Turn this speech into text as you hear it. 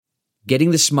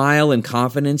Getting the smile and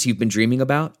confidence you've been dreaming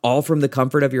about, all from the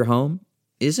comfort of your home,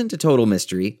 isn't a total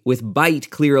mystery with Byte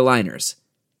clear aligners.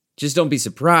 Just don't be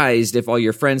surprised if all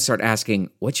your friends start asking,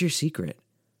 "What's your secret?"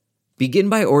 Begin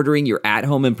by ordering your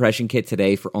at-home impression kit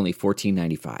today for only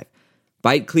 $14.95.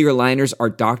 Byte clear aligners are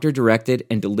doctor-directed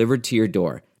and delivered to your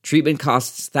door. Treatment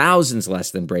costs thousands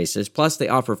less than braces, plus they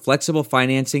offer flexible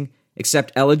financing,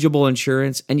 accept eligible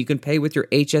insurance, and you can pay with your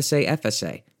HSA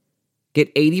FSA. Get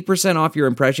 80% off your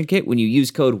impression kit when you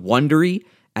use code WONDERY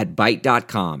at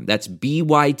Byte.com. That's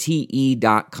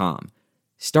BYTE.com.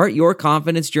 Start your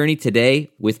confidence journey today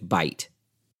with Byte.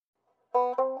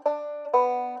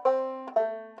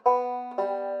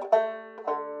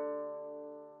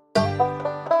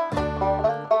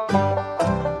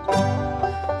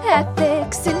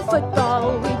 Ethics in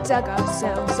football, we dug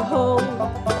ourselves a hole.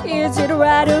 Is it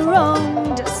right or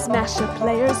wrong to smash a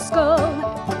player's skull?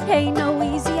 Ain't no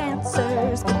easy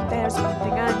answers, but there's one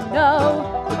thing I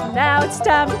know. Now it's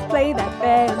time to play that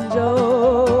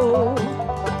banjo.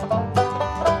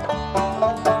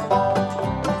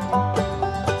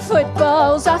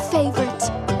 Football's our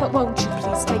favorite, but won't you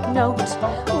please take note?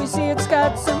 We see it's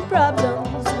got some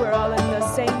problems, we're all in the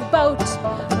same boat.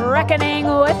 Reckoning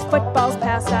with football's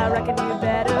past, I reckon you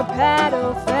better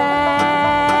paddle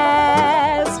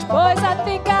fast. Boys, I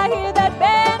think I hear that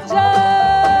banjo.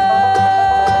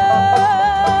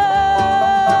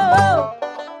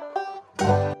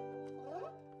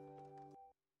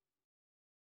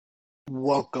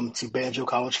 Welcome to Banjo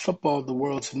College Football, the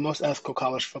world's most ethical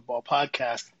college football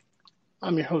podcast.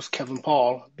 I'm your host, Kevin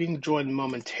Paul, being joined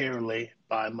momentarily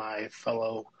by my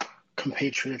fellow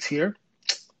compatriots here.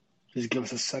 Just give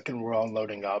us a second. We're all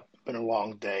loading up. Been a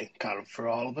long day, kind of, for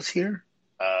all of us here.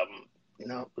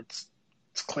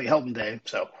 It's Clay Helton Day,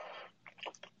 so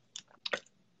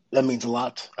that means a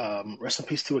lot. Rest in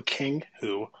peace to a king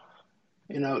who,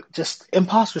 just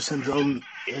imposter syndrome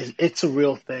it's a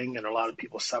real thing, and a lot of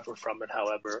people suffer from it.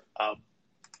 However, I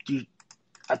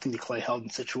think the Clay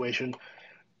Helton situation,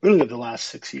 really, of the last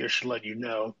 6 years, should let you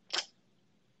know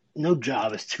no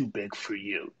job is too big for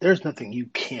you. There's nothing you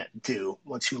can't do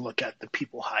once you look at the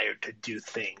people hired to do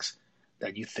things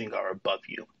that you think are above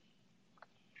you.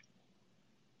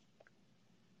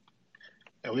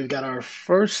 And we've got our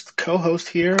first co-host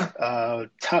here,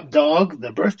 top dog,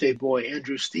 the birthday boy,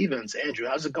 Andrew Stevens. Andrew,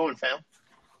 how's it going, fam?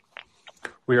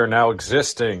 We are now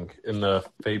existing in the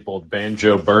fabled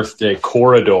Banjo birthday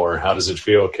corridor. How does it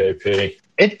feel, KP?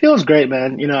 It feels great,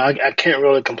 man. I can't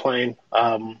really complain.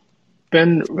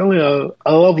 Been really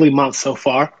a lovely month so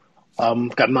far.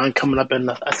 Got mine coming up in,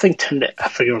 I think, 10 days. I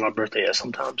forget when my birthday is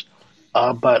sometimes.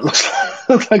 But it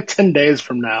looks like 10 days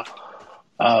from now.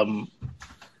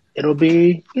 It'll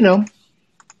be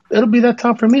that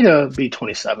time for me to be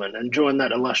 27 and join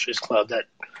that illustrious club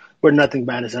where nothing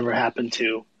bad has ever happened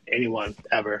to anyone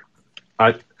ever.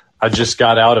 I just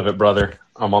got out of it, brother.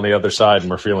 I'm on the other side, and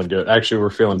we're feeling good. Actually, we're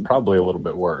feeling probably a little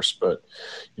bit worse, but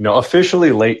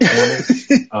officially late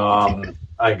 20s.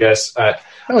 I guess I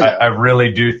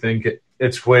really do think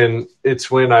it's when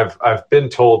I've been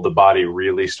told the body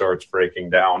really starts breaking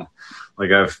down.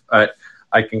 Like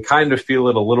I can kind of feel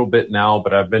it a little bit now,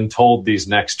 but I've been told these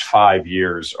next 5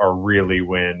 years are really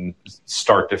when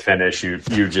start to finish you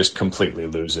just completely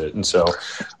lose it. And so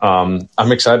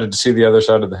I'm excited to see the other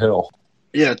side of the hill.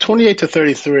 Yeah, 28 to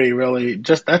 33, really,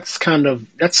 that's like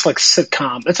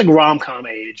sitcom. It's like rom-com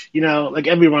age. Like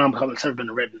every rom-com that's ever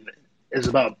been written is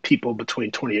about people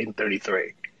between 28 and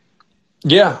 33.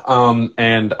 Yeah,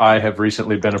 and I have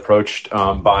recently been approached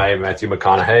by Matthew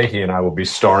McConaughey. He and I will be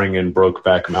starring in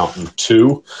Brokeback Mountain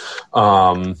 2.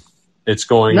 It's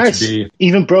going to be...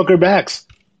 Even broker backs.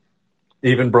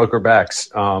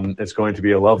 It's going to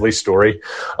be a lovely story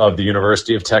of the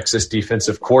University of Texas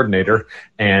defensive coordinator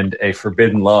and a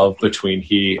forbidden love between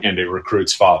he and a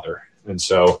recruit's father. And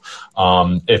so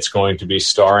it's going to be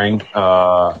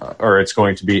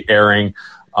airing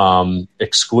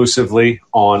exclusively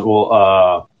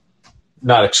on,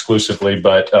 not exclusively,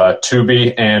 but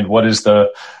Tubi and what is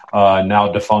the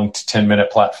now defunct 10-minute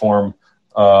platform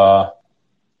that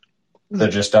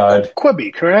just died?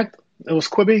 Quibi, correct? It was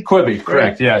Quibi? Quibi,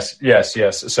 correct. Yes.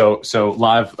 So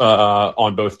live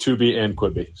on both Tubi and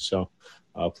Quibi. So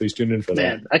please tune in for that.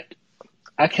 Man,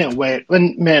 I can't wait.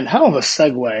 And man, hell of a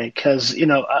segue, because,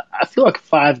 I feel like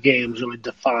 5 games really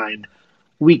defined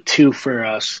week 2 for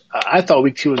us. I thought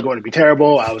week 2 was going to be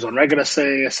terrible. I was on Redux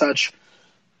saying as such.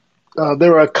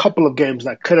 There were a couple of games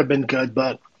that could have been good,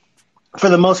 but for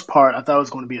the most part, I thought it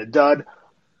was going to be a dud.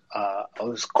 I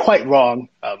was quite wrong.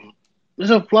 There's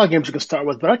a lot of games you can start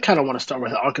with, but I kind of want to start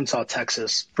with Arkansas,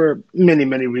 Texas for many,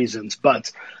 many reasons.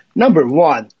 But number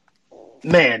one,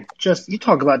 Man, just you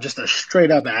talk about just a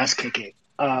straight up ass kicking.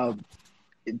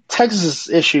 Texas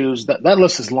issues that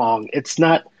list is long. It's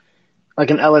not like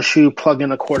an LSU plug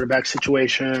in a quarterback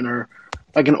situation or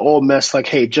like an Ole Miss like,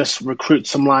 hey, just recruit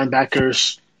some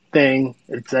linebackers thing.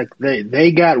 It's like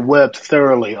they got whipped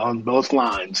thoroughly on both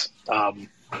lines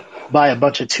by a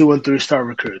bunch of 2 and 3 star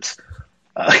recruits.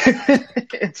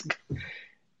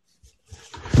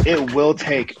 It will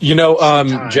take some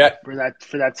time for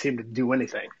that team to do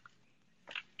anything.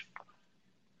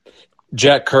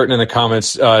 Jack Curtin in the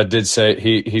comments did say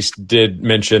he did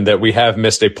mention that we have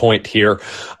missed a point here.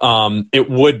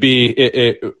 It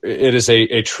is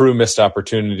a true missed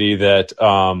opportunity that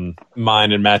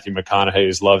mine and Matthew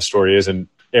McConaughey's love story isn't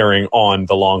airing on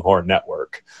the Longhorn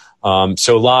Network.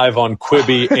 So live on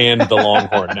Quibi and the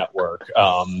Longhorn Network,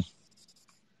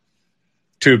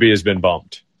 Tubi has been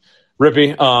bumped.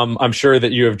 Rippy, I'm sure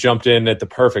that you have jumped in at the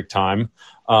perfect time.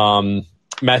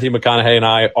 Matthew McConaughey and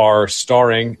I are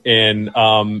starring in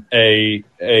a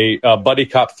buddy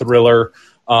cop thriller,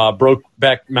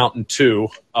 Brokeback Mountain 2,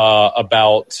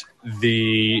 about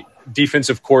the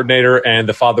defensive coordinator and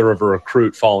the father of a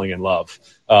recruit falling in love,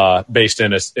 based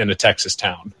in a Texas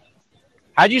town.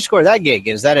 How'd you score that gig?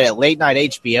 Is that a late night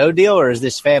HBO deal, or is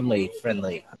this family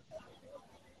friendly?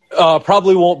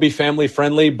 Probably won't be family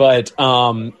friendly, but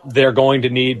they're going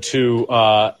to need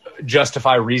to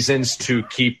justify reasons to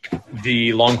keep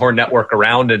the Longhorn Network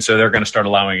around, and so they're going to start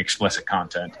allowing explicit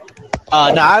content.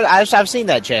 No, I've seen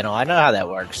that channel. I know how that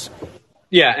works.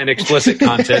 Yeah, and explicit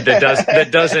content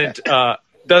that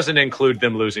doesn't include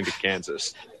them losing to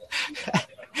Kansas.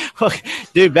 Well,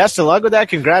 dude, best of luck with that.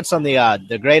 Congrats on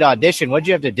the great audition. What'd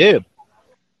you have to do?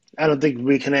 I don't think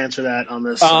we can answer that on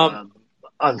this on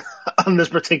this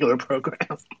particular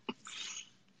program.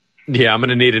 Yeah, I'm going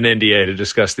to need an NDA to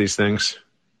discuss these things.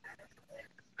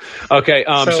 Okay,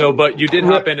 but you did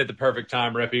hop in at the perfect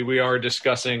time, Rippy. We are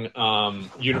discussing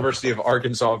University of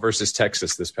Arkansas versus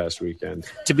Texas this past weekend.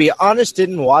 To be honest,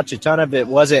 didn't watch a ton of it.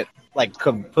 Wasn't like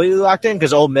completely locked in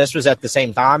because Ole Miss was at the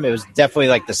same time. It was definitely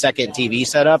like the second TV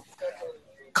setup.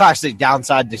 Classic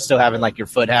downside to still having like your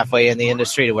foot halfway in the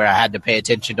industry to where I had to pay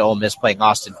attention to Ole Miss playing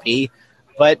Austin Peay.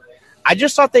 But I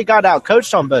just thought they got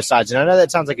out-coached on both sides. And I know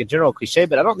that sounds like a general cliche,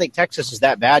 but I don't think Texas is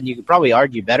that bad. And you could probably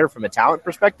argue better from a talent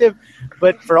perspective.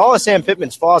 But for all of Sam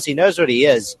Pittman's flaws, he knows what he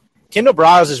is. Kendall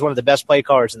Briles is one of the best play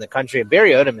callers in the country, and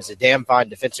Barry Odom is a damn fine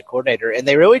defensive coordinator. And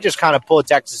they really just kind of pulled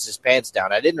Texas's pants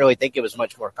down. I didn't really think it was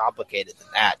much more complicated than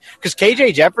that. Because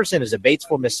KJ Jefferson is a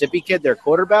Batesville, Mississippi kid, their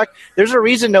quarterback. There's a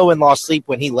reason no one lost sleep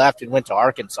when he left and went to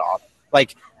Arkansas.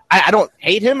 Like, I don't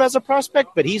hate him as a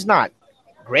prospect, but he's not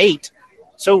great.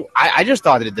 So I just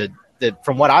thought that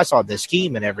from what I saw, the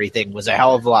scheme and everything was a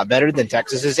hell of a lot better than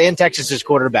Texas's, and Texas's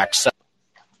quarterback sucked.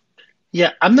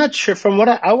 Yeah, I'm not sure. From what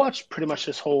I watched pretty much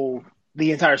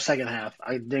the entire second half.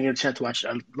 I didn't get a chance to watch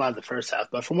a lot of the first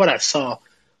half, but from what I saw,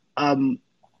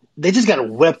 they just got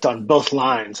whipped on both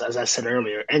lines, as I said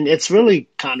earlier. And it's really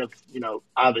kind of,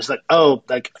 obvious, like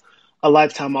a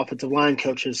lifetime offensive line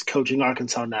coach is coaching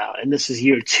Arkansas now, and this is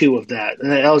year 2 of that.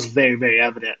 And that was very, very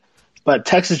evident. But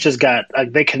Texas just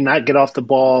they cannot get off the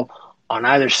ball on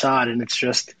either side, and it's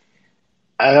just,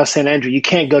 I was saying, Andrew, you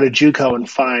can't go to JUCO and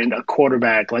find a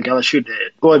quarterback like LSU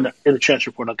did, go in the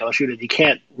transfer portal like LSU did. You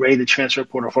can't raid the transfer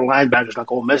portal for linebackers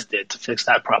like Ole Miss did to fix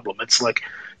that problem. It's like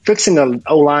fixing an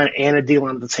O-line and a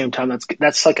D-line at the same time.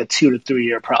 That's like a 2 to 3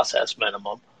 year process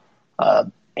minimum.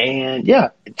 And yeah,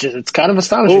 it's kind of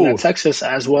astonishing that Texas,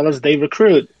 as well as they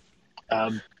recruit,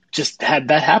 just had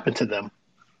that happen to them.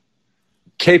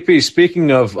 KP,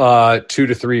 speaking of 2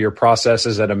 to 3 year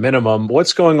processes at a minimum,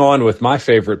 what's going on with my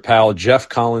favorite pal, Jeff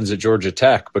Collins at Georgia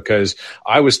Tech? Because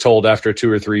I was told after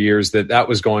 2 or 3 years that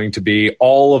was going to be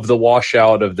all of the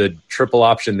washout of the triple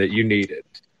option that you needed.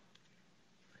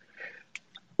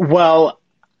 Well,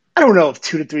 I don't know if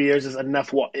 2 to 3 years is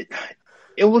enough.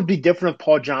 It would be different if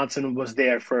Paul Johnson was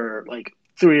there for like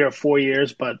 3 or 4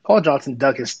 years, but Paul Johnson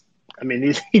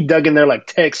he dug in there like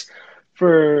ticks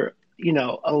for,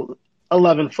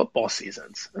 11 football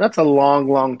seasons. That's a long,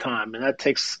 long time. And it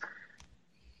takes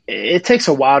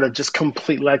a while to just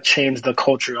completely change the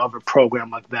culture of a program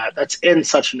like that. That's in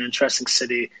such an interesting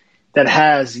city that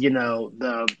has,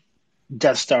 the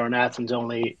Death Star in Athens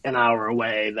only an hour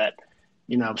away, that,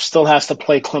 still has to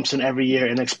play Clemson every year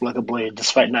inexplicably,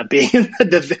 despite not being in the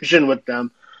division with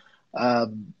them.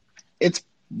 It's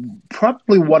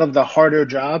probably one of the harder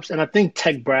jobs. And I think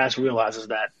Tech brass realizes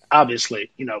that. Obviously,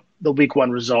 the week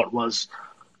 1 result was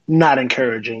not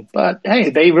encouraging, but hey,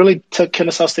 they really took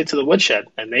Kennesaw State to the woodshed,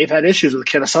 and they've had issues with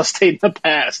Kennesaw State in the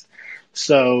past.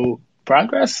 So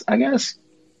progress, I guess.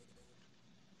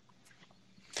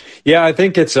 Yeah, I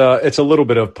think it's a little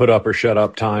bit of put up or shut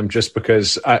up time, just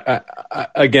because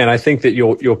I think that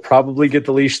you'll probably get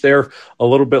the leash there a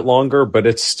little bit longer, but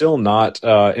it's still not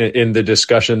in the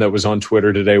discussion that was on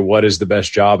Twitter today. What is the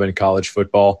best job in college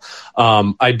football?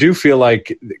 I do feel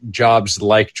like jobs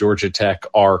like Georgia Tech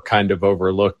are kind of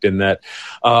overlooked in that.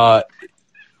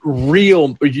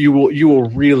 You will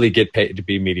really get paid to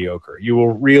be mediocre. You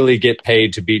will really get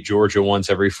paid to beat Georgia once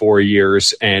every 4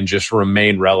 years and just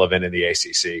remain relevant in the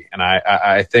ACC. And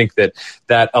I think that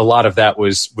a lot of that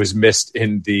was missed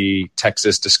in the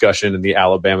Texas discussion and the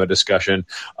Alabama discussion.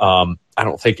 I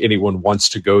don't think anyone wants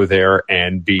to go there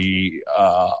and be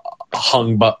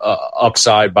hung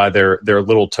upside by their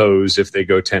little toes if they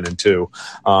go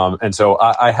 10-2. And so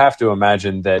I have to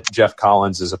imagine that Jeff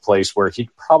Collins is a place where he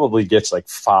probably gets like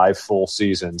 5 full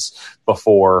seasons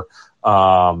before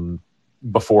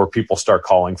people start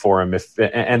calling for him.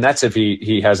 And that's if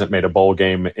he hasn't made a bowl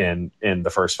game in the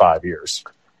first 5 years.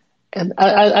 And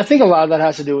I think a lot of that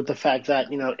has to do with the fact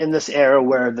that, in this era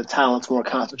where the talent's more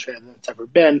concentrated than it's ever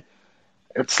been,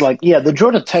 it's like, yeah, the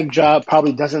Georgia Tech job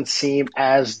probably doesn't seem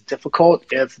as difficult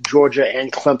if Georgia and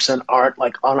Clemson aren't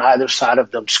like on either side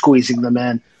of them, squeezing them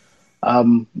in.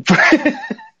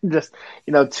 Just,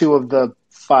 2 of the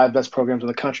 5 best programs in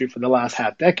the country for the last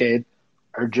half decade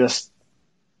are just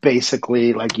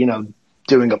basically like, doing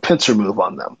a pincer move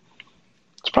on them.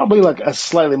 It's probably like a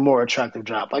slightly more attractive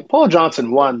job. Like Paul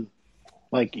Johnson won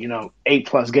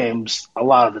 8+ games a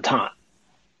lot of the time.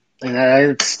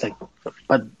 And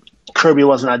but Kirby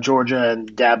wasn't at Georgia and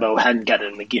Dabo hadn't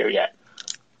gotten in the gear yet.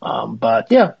 But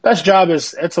yeah, best job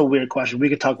it's a weird question. We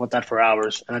could talk about that for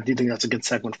hours, and I do think that's a good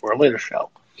segment for a later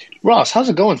show. Ross, how's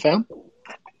it going, fam?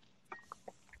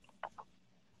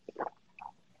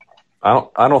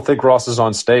 I don't think Ross is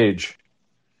on stage.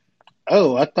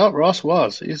 Oh, I thought Ross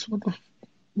was.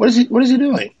 What is he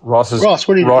doing? Ross is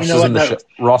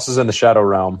in the shadow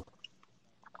realm.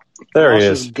 There Ross he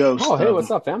is. Ghost. Oh, hey,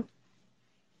 what's up, fam?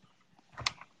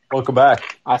 Welcome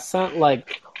back. I sent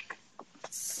like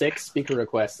 6 speaker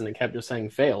requests and it kept just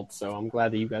saying failed. So I'm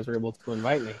glad that you guys were able to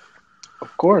invite me.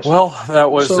 Of course. Well, that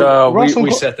was Ross,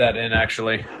 we set that in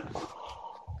actually.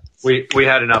 We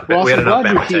had enough. Ross, we had enough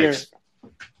I'm glad you're takes.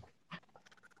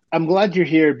 I'm glad you're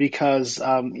here because,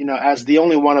 as the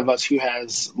only one of us who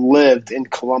has lived in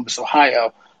Columbus,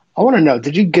 Ohio, I want to know,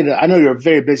 I know you're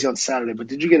very busy on Saturday, but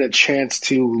did you get a chance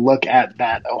to look at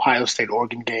that Ohio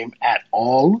State-Oregon game at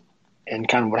all and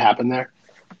kind of what happened there?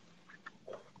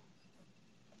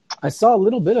 I saw a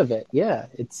little bit of it. Yeah,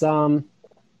 it's and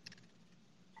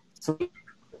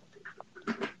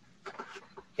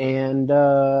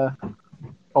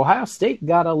Ohio State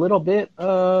got a little bit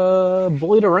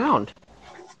bullied around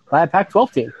by a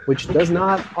Pac-12 team, which does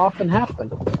not often happen.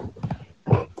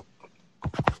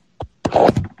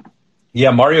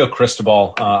 Yeah, Mario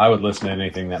Cristobal. I would listen to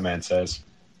anything that man says.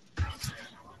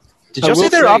 Did you see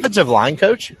their offensive line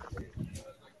coach?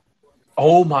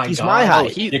 Oh my God! He's my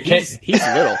height. He's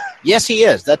little. Yes, he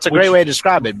is. That's a great way to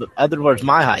describe it. But other words,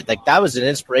 my height. Like that was an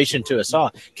inspiration to us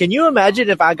all. Can you imagine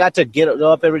if I got to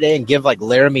go up every day and give like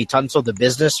Laramie Tunsil the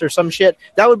business or some shit?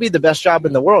 That would be the best job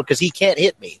in the world because he can't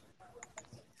hit me.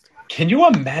 Can you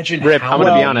imagine? Rip, how I'm going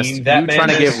to be mean honest. You that man trying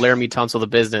to is? give Laramie Tunsil the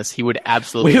business, he would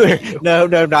absolutely. No,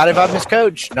 not if I'm his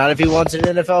coach. Not if he wants an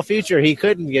NFL future. He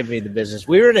couldn't give me the business.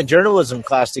 We were in a journalism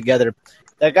class together.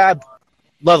 That guy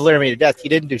loved Laramie to death. He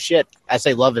didn't do shit. I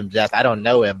say love him to death. I don't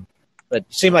know him, but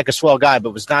seemed like a swell guy,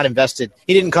 but was not invested.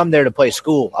 He didn't come there to play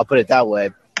school. I'll put it that way.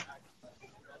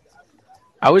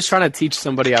 I was trying to teach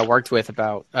somebody I worked with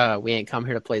about we ain't come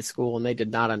here to play school, and they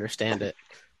did not understand it.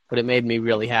 But it made me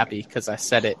really happy because I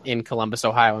said it in Columbus,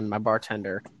 Ohio, and my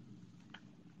bartender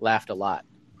laughed a lot.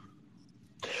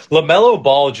 LaMelo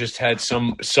Ball just had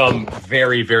some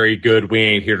very, very good "we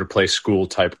ain't here to play school"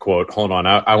 type quote. Hold on,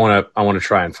 I want to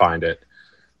try and find it.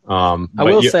 I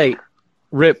will say,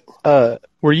 Rip,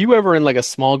 were you ever in like a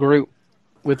small group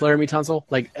with Laramie Tunsil?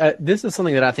 Like this is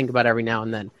something that I think about every now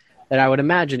and then. That I would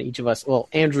imagine each of us. Well,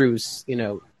 Andrew's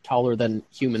taller than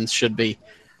humans should be,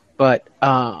 but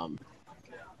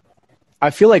I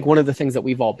feel like one of the things that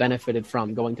we've all benefited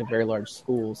from going to very large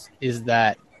schools is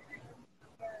that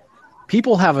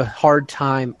people have a hard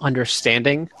time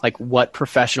understanding like what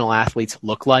professional athletes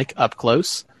look like up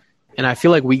close. And I feel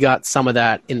like we got some of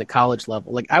that in the college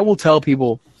level. Like I tell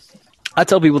people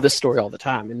this story all the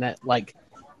time, in that like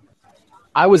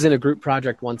I was in a group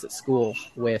project once at school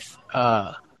with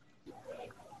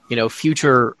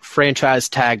future franchise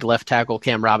tagged left tackle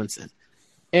Cam Robinson.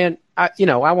 And I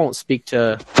won't speak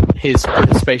to his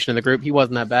participation in the group. He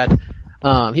wasn't that bad.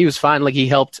 He was fine. Like he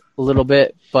helped a little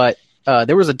bit, but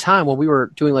there was a time when we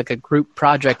were doing like a group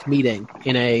project meeting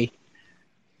in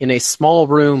a small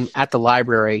room at the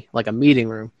library, like a meeting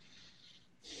room.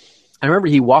 I remember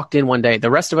he walked in one day. The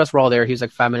rest of us were all there. He was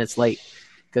like 5 minutes late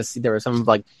because there was some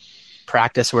like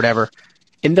practice or whatever.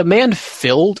 And the man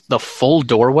filled the full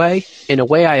doorway in a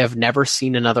way I have never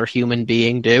seen another human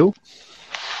being do.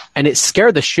 And it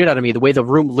scared the shit out of me, the way the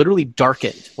room literally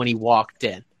darkened when he walked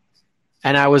in.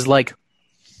 And I was like,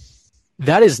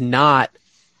 that is not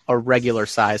a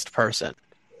regular-sized person.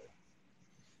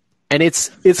 And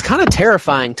it's kind of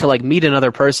terrifying to like meet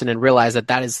another person and realize that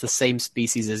that is the same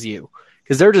species as you.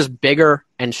 Because they're just bigger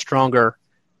and stronger.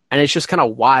 And it's just kind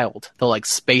of wild, the like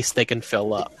space they can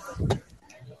fill up.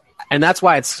 And that's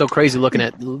why it's so crazy looking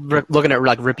at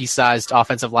like Rippy-sized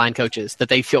offensive line coaches that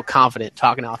they feel confident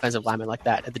talking to offensive linemen like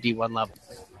that at the D1 level.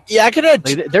 Yeah, I could add.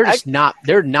 Like, they're just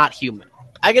they're not human.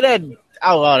 I could add.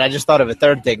 Oh, well, I just thought of a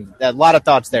third thing. A lot of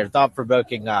thoughts there.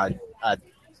 Thought-provoking.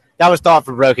 That was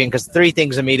thought-provoking because 3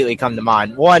 things immediately come to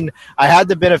mind. One, I had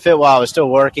the benefit while I was still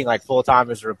working like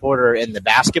full-time as a reporter in the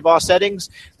basketball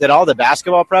settings that all the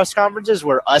basketball press conferences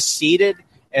were us seated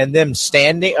and them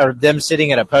standing or them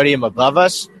sitting at a podium above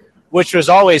us, which was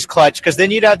always clutch because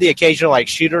then you'd have the occasional like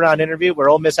shoot-around interview where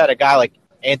Ole Miss had a guy like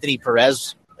Anthony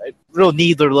Perez, a real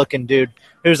needler-looking dude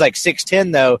who was like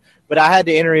 6'10", though, but I had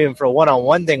to interview him for a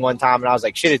one-on-one thing one time, and I was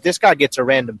like, shit, if this guy gets a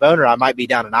random boner, I might be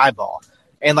down an eyeball.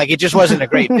 And, like, it just wasn't a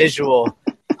great visual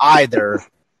either.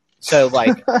 So,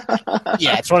 like,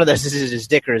 yeah, it's one of those, this is his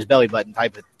dick or his belly button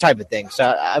type of thing.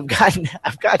 So I've gotten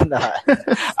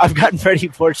pretty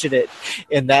fortunate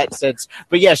in that sense.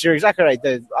 But, yes, you're exactly right.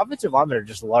 The offensive linemen are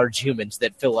just large humans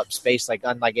that fill up space, like,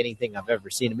 unlike anything I've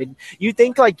ever seen. I mean, you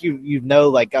think, like, you know,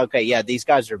 like, okay, yeah, these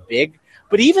guys are big.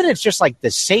 But even it's just, like, the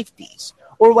safeties.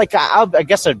 Or, like, I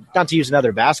guess, not to use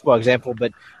another basketball example,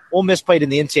 but Ole Miss played in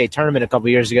the NCAA tournament a couple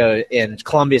years ago in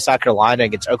Columbia, South Carolina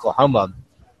against Oklahoma.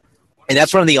 And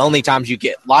that's one of the only times you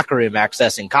get locker room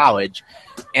access in college.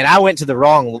 And I went to the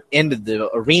wrong end of the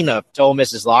arena to Ole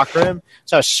Miss's locker room.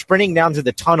 So I was sprinting down to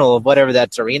the tunnel of whatever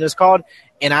that arena is called.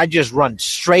 And I just run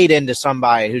straight into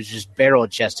somebody who's just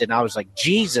barrel-chested. And I was like,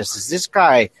 Jesus, is this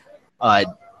guy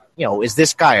is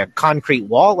this guy a concrete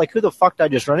wall? Like, who the fuck did I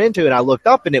just run into? And I looked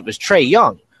up, and it was Trae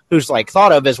Young, who's, like,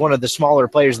 thought of as one of the smaller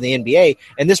players in the NBA.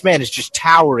 And this man is just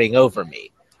towering over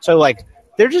me. So, like,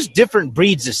 they're just different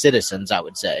breeds of citizens, I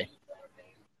would say.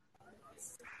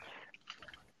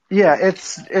 Yeah,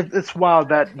 it's wild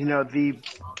that, you know, the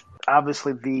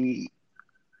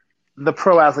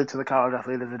pro athlete to the college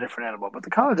athlete is a different animal, but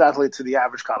the college athlete to the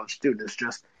average college student is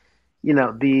just, you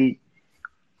know, the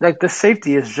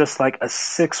safety is just like a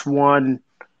 6'1",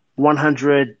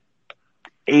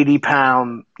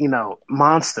 180-pound, you know,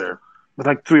 monster with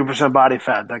like 3% body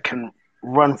fat that can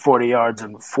run 40 yards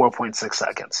in 4.6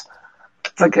 seconds.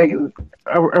 It's like a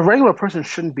regular person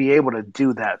shouldn't be able to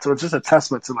do that. So it's just a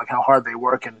testament to like how hard they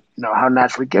work and, you know, how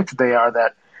naturally gifted they are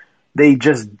that they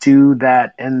just do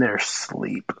that in their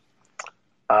sleep.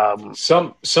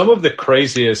 Some of the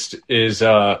craziest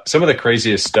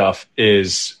stuff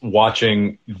is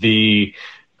watching the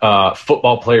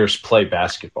football players play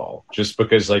basketball. Just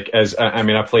because, like,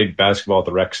 I played basketball at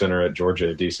the rec center at Georgia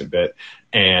a decent bit,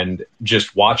 and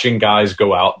just watching guys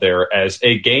go out there as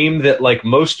a game that, like,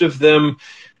 most of them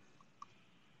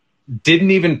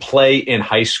didn't even play in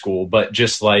high school, but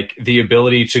just like the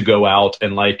ability to go out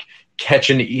and like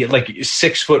catching like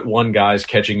 6'1" guys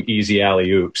catching easy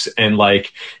alley oops and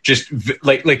like just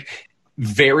like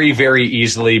very, very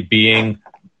easily being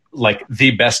like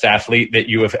the best athlete that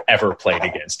you have ever played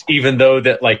against, even though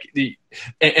that like the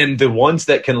ones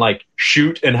that can like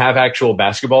shoot and have actual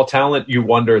basketball talent, you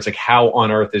wonder, it's like, how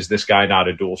on earth is this guy not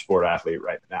a dual sport athlete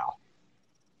right now?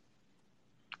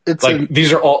 It's like,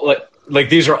 these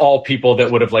are all people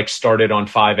that would have like started on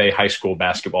 5A high school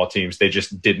basketball teams. They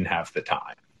just didn't have the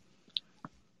time.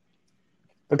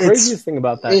 The craziest thing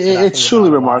about that, it's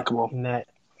truly remarkable.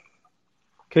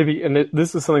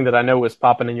 This is something that I know was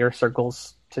popping in your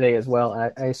circles today as well.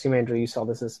 I assume, Andrew, you saw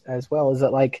this as well. Is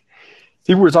that like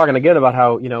people were talking again about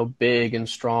how, you know, big and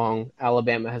strong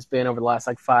Alabama has been over the last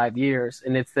like 5 years,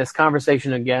 and it's this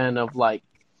conversation again of like,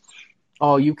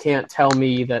 oh, you can't tell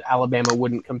me that Alabama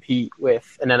wouldn't compete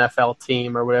with an NFL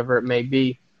team or whatever it may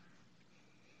be.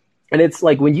 And it's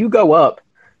like when you go up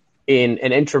in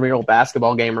an intramural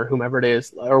basketball game or whomever it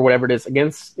is or whatever it is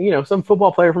against, you know, some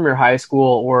football player from your high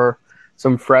school or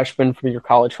some freshman from your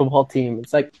college football team,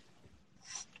 it's like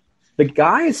the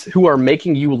guys who are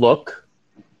making you look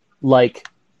like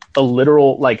a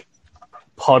literal like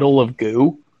puddle of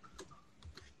goo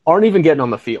aren't even getting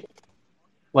on the field.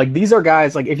 Like, these are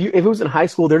guys, like, if it was in high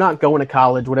school, they're not going to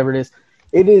college, whatever it is.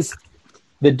 It is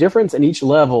the difference in each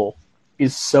level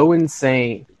is so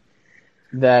insane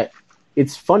that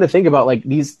it's fun to think about. Like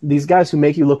these guys who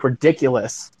make you look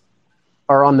ridiculous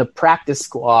are on the practice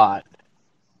squad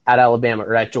at Alabama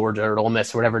or at Georgia or at Ole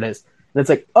Miss or whatever it is. And it's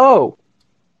like, oh,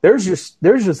 there's just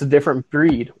a different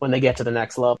breed when they get to the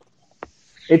next level.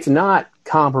 It's not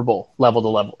comparable level to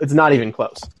level. It's not even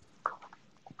close.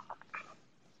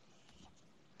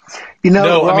 You know,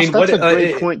 No, Ross, I mean, that's what, a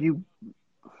great point.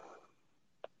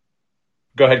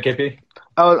 Go ahead, KP.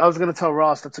 I was going to tell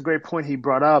Ross that's a great point he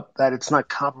brought up, that it's not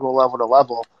comparable level to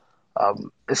level,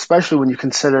 especially when you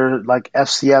consider like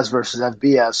FCS versus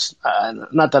FBS.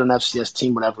 Not that an FCS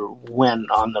team would ever win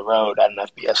on the road at an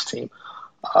FBS team,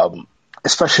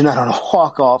 especially not on a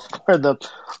walk-off where the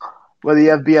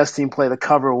FBS team play the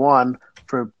cover one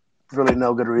for really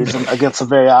no good reason against a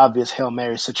very obvious Hail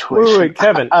Mary situation. Wait,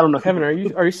 Kevin. I don't know. Kevin, are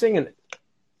you saying an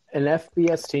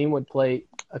FBS team would play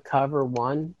a cover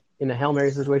one in a Hail Mary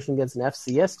situation against an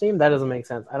FCS team? That doesn't make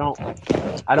sense. I don't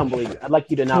believe it. I'd like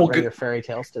you to not bring your fairy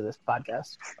tales to this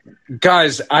podcast.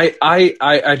 Guys,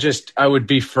 I would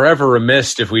be forever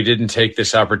remiss if we didn't take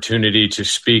this opportunity to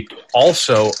speak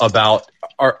also about,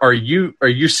 are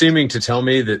you seeming to tell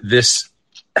me that this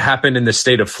happened in the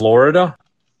state of Florida?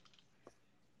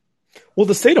 Well,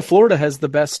 the state of Florida has the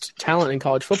best talent in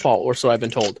college football, or so I've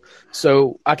been told.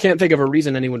 So I can't think of a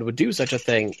reason anyone would do such a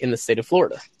thing in the state of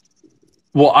Florida.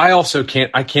 Well, I also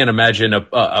can't imagine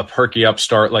a perky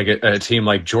upstart like a team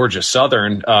like Georgia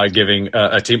Southern giving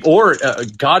a team, or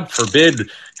God forbid,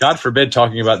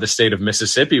 talking about the state of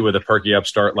Mississippi with a perky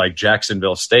upstart like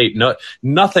Jacksonville State. No,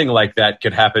 nothing like that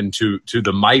could happen to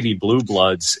the mighty Blue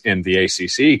Bloods in the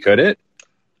ACC, could it?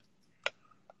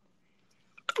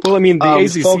 Well, I mean, the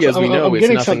ACC, folks, as we know, is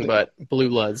nothing something. but Blue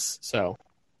Bloods. So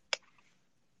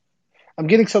I'm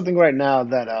getting something right now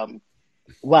that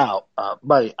wow,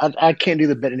 buddy, I can't do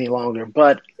the bit any longer.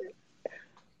 But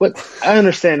I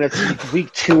understand it's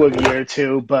week 2 of year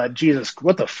 2, but Jesus,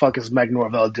 what the fuck is Meg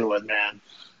Norvell doing, man?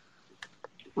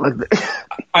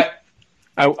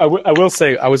 I will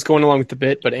say I was going along with the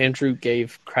bit, but Andrew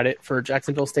gave credit for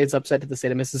Jacksonville State's upset to the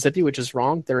state of Mississippi, which is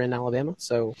wrong. They're in Alabama,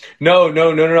 so No.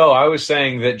 I was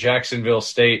saying that Jacksonville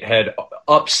State had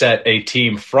upset a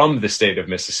team from the state of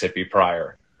Mississippi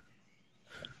prior.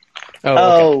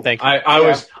 Oh, okay. Thank you.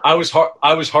 I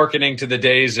was hearkening to the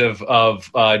days of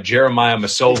Jeremiah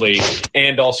Masoli,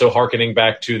 and also hearkening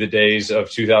back to the days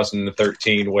of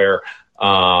 2013, where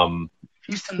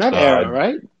he's in that era,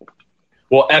 right?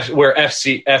 Well, where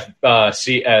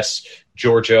FCS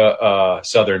Georgia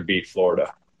Southern beat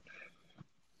Florida.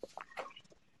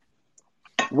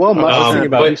 Well, about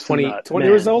 2020.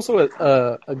 There was also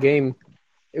a game.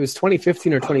 It was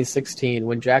 2015 or 2016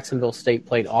 when Jacksonville State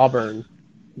played Auburn.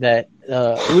 That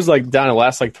it was like down to the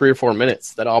last like 3 or 4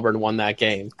 minutes that Auburn won that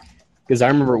game, because I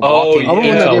remember walking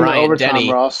into Ryan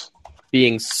Denny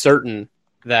being certain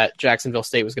that Jacksonville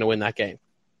State was going to win that game.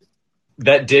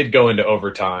 That did go into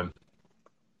overtime.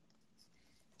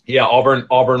 Yeah, Auburn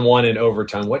won in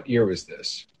overtime. What year was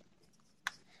this?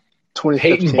 2015.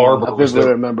 Peyton Barber I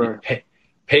vividly remember.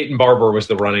 Peyton Barber was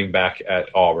the running back at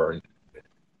Auburn.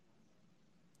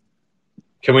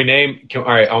 Can we name? All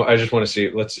right, I just want to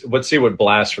see. Let's see what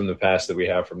blasts from the past that we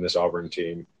have from this Auburn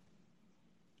team.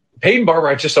 Peyton Barber,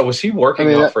 I just saw. Was he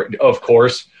working out for? Of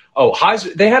course. Oh,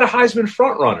 they had a Heisman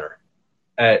front runner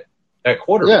at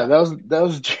quarterback. Yeah,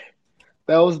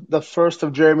 that was the first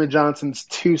of Jeremy Johnson's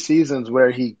 2 seasons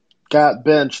where he got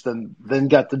benched and then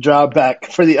got the job back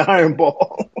for the Iron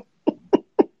Bowl.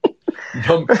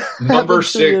 Number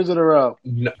 6 2 years in a row.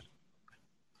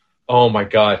 Oh my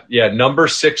God! Yeah, number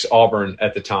 6 Auburn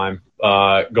at the time,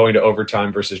 going to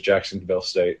overtime versus Jacksonville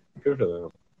State. Good for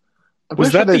them.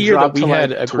 Was that the year that we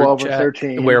had a group chat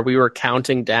where we were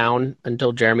counting down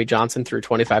until Jeremy Johnson threw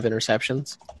 25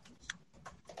 interceptions?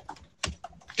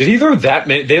 Did he throw that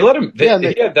many? They let him. He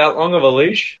had that long of a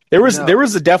leash. There was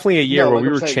definitely a year where we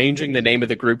were changing the name of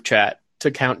the group chat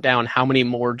to count down how many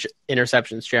more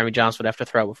interceptions Jeremy Johnson would have to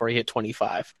throw before he hit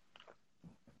 25.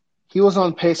 He was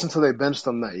on pace until they benched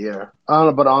him that year. I don't know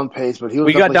about on pace, but he was.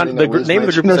 We got down. The name of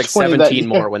the group was like 17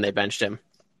 more when they benched him.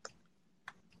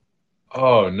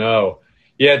 Oh no!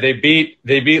 Yeah, they beat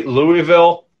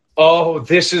Louisville. Oh,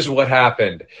 this is what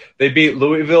happened. They beat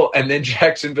Louisville and then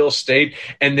Jacksonville State,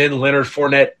 and then Leonard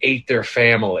Fournette ate their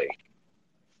family.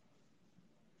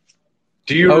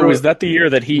 Do you? Was that the year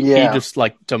that he just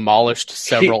like demolished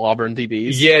several Auburn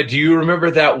DBs? Yeah. Do you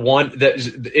remember that one? That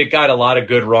it got a lot of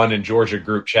good run in Georgia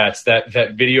group chats. That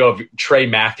video of Trey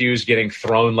Matthews getting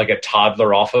thrown like a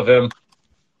toddler off of him.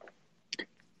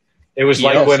 It was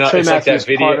like when Trey it's Matthews like that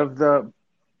video.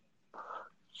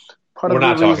 Part of We're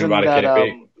not the talking about it, that,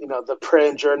 KP. the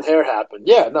Pranger and hair happened.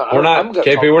 Yeah, no, We're not, I'm gonna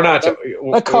KP. talk We're about not.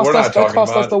 that cost We're us. not That talking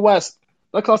cost us about. the West.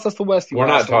 That cost us the West. We're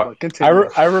not talking.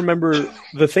 I remember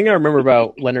the thing I remember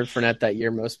about Leonard Fournette that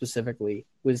year most specifically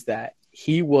was that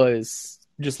he was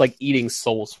just like eating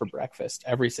souls for breakfast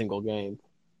every single game.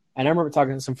 And I remember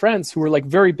talking to some friends who were like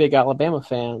very big Alabama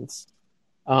fans,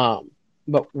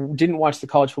 but didn't watch the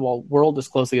college football world as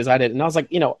closely as I did. And I was like,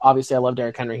 obviously I love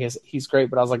Derrick Henry. He's great,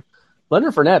 but I was like,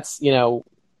 Leonard Fournette's,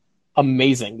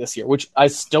 amazing this year, which I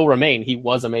still remain. He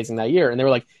was amazing that year. And they were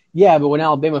like, yeah, but when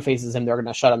Alabama faces him, they're going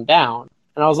to shut him down.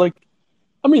 And I was like,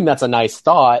 I mean, that's a nice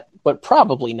thought, but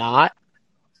probably not.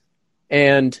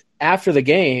 And after the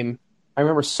game, I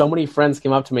remember so many friends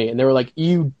came up to me and they were like,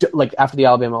 after the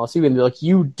Alabama LSU game, they're like,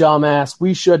 you dumbass,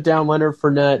 we shut down Leonard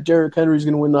Fournette. Derrick Henry's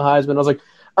going to win the Heisman. I was like,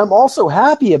 I'm also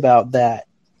happy about that.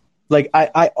 Like,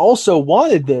 I also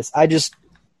wanted this. I just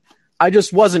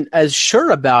wasn't as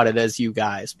sure about it as you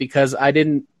guys because I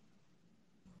didn't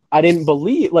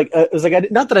believe. Like, it was like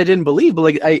not that I didn't believe, but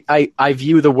like I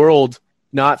view the world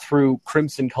not through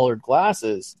crimson-colored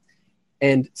glasses.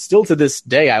 And still to this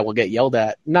day, I will get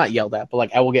not yelled at, but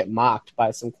like I will get mocked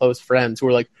by some close friends who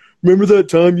are like, remember that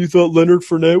time you thought Leonard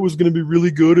Fournette was going to be really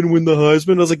good and win the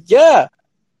Heisman? I was like, yeah.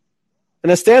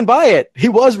 And I stand by it. He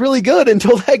was really good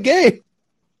until that game.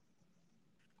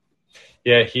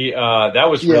 Yeah, that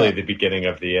was really the beginning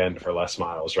of the end for Les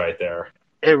Miles right there.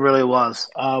 It really was.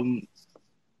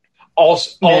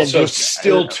 Also,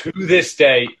 still to this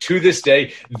day,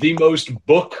 the most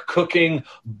book cooking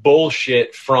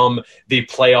bullshit from the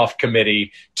playoff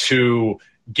committee to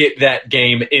get that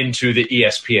game into the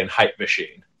ESPN hype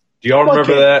machine. Do y'all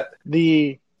remember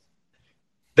that?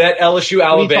 That LSU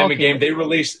Alabama game, they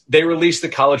released the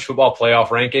college football playoff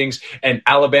rankings, and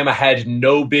Alabama had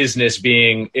no business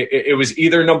being. It was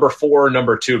either number 4 or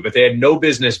number 2, but they had no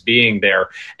business being there,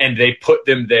 and they put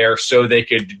them there so they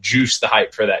could juice the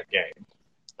hype for that game.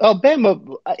 Alabama,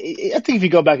 I think if you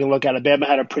go back and look at it, Alabama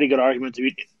had a pretty good argument to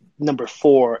be number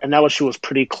 4, and LSU was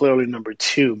pretty clearly number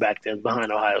 2 back then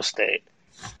behind Ohio State.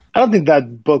 I don't think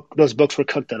those books were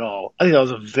cooked at all. I think that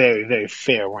was a very, very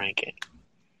fair ranking.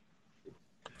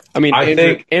 I mean,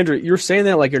 Andrew, you're saying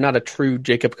that like you're not a true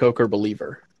Jacob Coker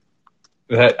believer.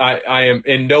 That I am,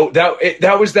 and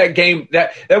that was that game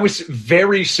that was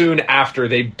very soon after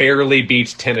they barely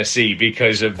beat Tennessee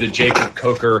because of the Jacob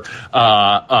Coker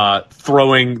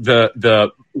throwing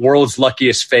the world's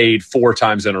luckiest fade 4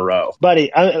 times in a row.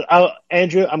 Buddy,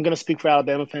 Andrew, I'm going to speak for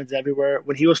Alabama fans everywhere.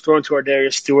 When he was throwing to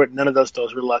Ardarius Stewart, none of those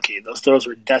throws were lucky. Those throws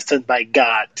were destined by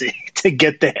God to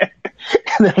get there.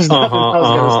 And there was nothing that was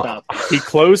going to stop. He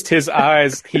closed his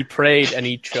eyes, he prayed, and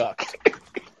he chucked.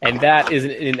 And that is,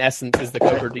 in essence, is the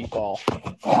Coker deep ball.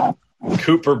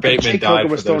 Cooper Bateman died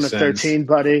Coker was throwing a 13,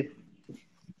 buddy.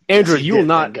 Andrew, you will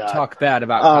not talk bad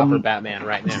about Copper Batman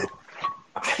right now.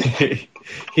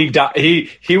 He died.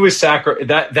 He was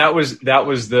that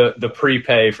was the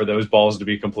prepay for those balls to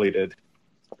be completed.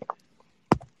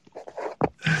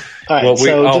 All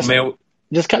right,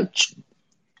 just kind of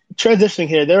transitioning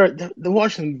here. The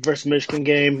Washington versus Michigan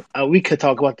game. We could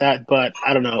talk about that, but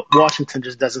I don't know. Washington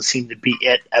just doesn't seem to be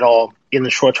it at all in the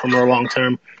short term or long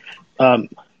term.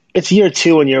 It's year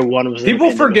 2 and year 1 was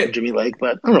people forget Jimmy Lake,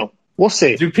 but I don't know. We'll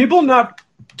see. Do people not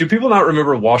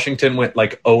remember Washington went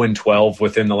 0-12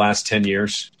 within the last 10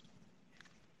 years?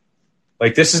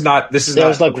 Like this is not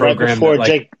the program right before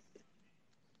Jake.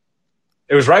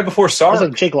 It was right before Sark. It was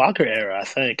like Jake Locker era, I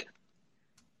think.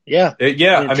 Yeah.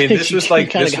 I mean, this was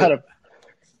like this.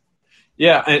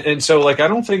 Yeah, and so like I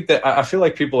don't think that I feel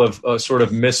like people have sort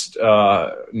of missed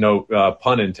no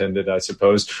pun intended, I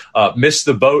suppose, missed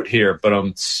the boat here. But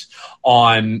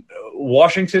on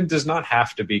Washington does not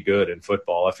have to be good in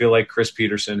football. I feel like Chris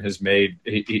Peterson has made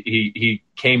he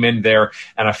came in there,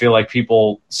 and I feel like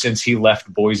people since he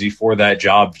left Boise for that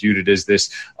job viewed it as this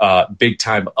big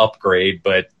time upgrade.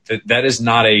 But that is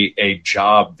not a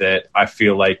job that I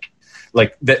feel like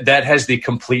that has the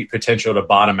complete potential to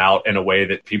bottom out in a way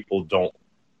that people don't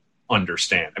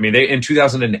understand. I mean, in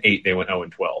 2008 they went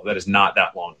 0-12. That is not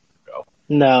that long ago.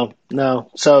 No.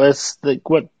 So it's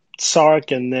what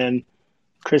Sark and then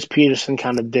Chris Peterson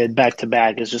kind of did back to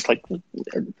back. Is just like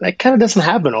that kind of doesn't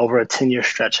happen over a 10-year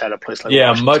stretch at a place like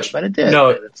Washington, but it did.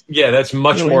 That's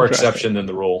much really more exception than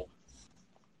the rule.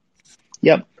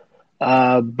 Yep.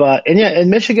 In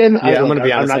Michigan, I'm going to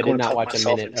be honest. I did not watch a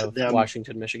minute of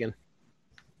Washington, Michigan.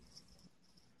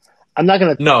 I'm not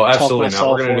going to absolutely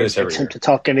not. We're going to do this every attempt to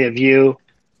talk any of you.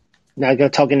 Not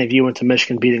going to talk any of you into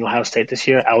Michigan beating Ohio State this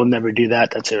year. I would never do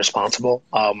that. That's irresponsible.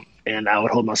 And I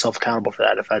would hold myself accountable for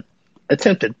that if I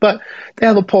attempted. But they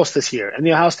have a pulse this year, and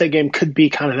the Ohio State game could be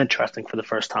kind of interesting for the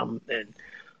first time in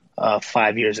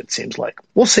 5 years, it seems like.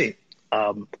 We'll see.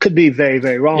 Could be very,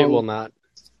 very wrong. It will not.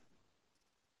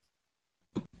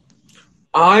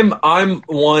 I'm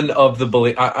one of the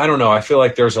belief. I don't know. I feel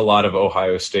like there's a lot of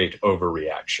Ohio State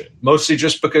overreaction, mostly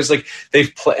just because like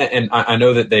they've and I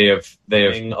know that they have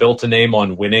built a name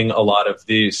on winning a lot of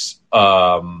these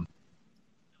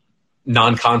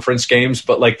non-conference games,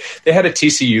 but like they had a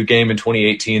TCU game in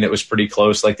 2018 that was pretty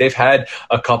close. Like they've had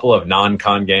a couple of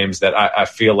non-con games that I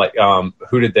feel like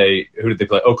who did they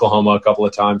play? Oklahoma a couple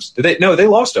of times. Did they? No, they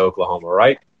lost to Oklahoma,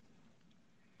 right?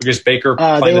 Because Baker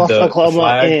planted they lost the Oklahoma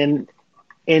flag.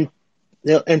 in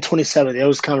 2017. It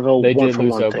was kind of a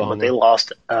one-for-one thing, but they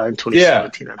lost in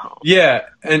 2017 at home. Yeah,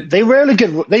 and they rarely get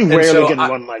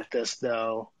run like this,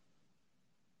 though.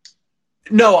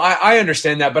 No, I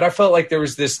understand that, but I felt like there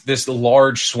was this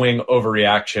large swing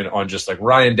overreaction on just like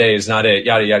Ryan Day is not it,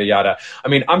 yada yada yada. I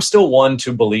mean, I'm still one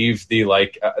to believe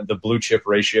the blue chip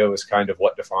ratio is kind of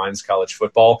what defines college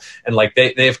football, and like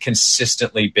they have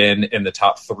consistently been in the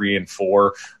top 3 and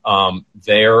 4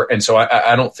 there, and so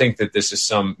I don't think that this is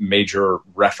some major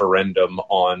referendum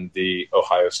on the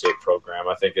Ohio State program.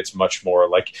 I think it's much more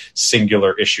like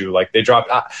singular issue. Like they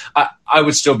dropped. I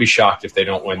would still be shocked if they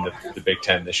don't win the Big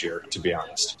Ten this year, to be honest.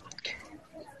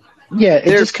 Yeah,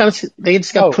 they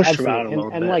just got pushed around a little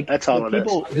bit. Like, that's all it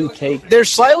is. They're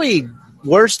slightly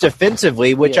worse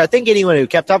defensively, which I think anyone who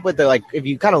kept up with it, like if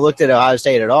you kind of looked at Ohio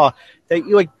State at all,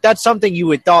 that's something you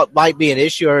would thought might be an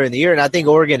issue earlier in the year, and I think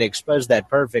Oregon exposed that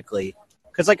perfectly.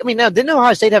 Because, now didn't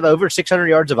Ohio State have over 600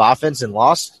 yards of offense and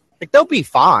lost? Like they'll be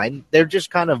fine. They're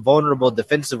just kind of vulnerable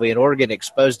defensively, and Oregon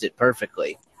exposed it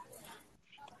perfectly.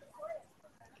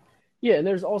 Yeah, and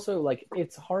there's also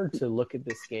it's hard to look at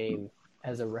this game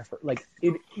as a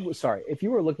if you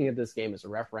were looking at this game as a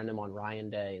referendum on Ryan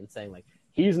Day and saying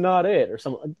he's not it or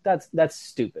something, that's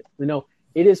stupid.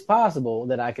 It is possible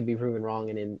that I could be proven wrong,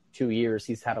 and in 2 years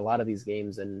he's had a lot of these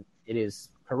games, and it is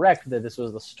correct that this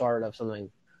was the start of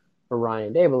something for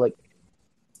Ryan Day. But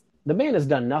the man has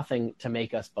done nothing to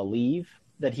make us believe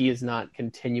that he is not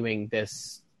continuing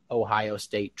this Ohio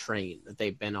State train that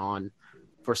they've been on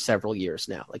for several years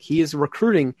now. He is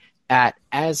recruiting at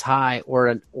as high or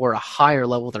a higher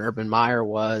level than Urban Meyer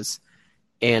was,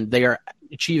 and they are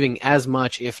achieving as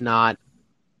much, if not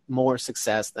more,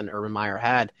 success than Urban Meyer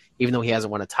had, even though he hasn't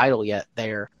won a title yet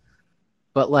there.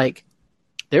 But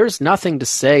there's nothing to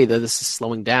say that this is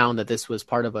slowing down, that this was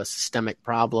part of a systemic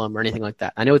problem or anything like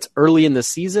that. I know it's early in the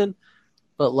season,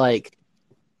 but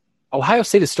Ohio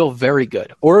State is still very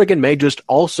good. Oregon may just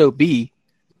also be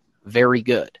very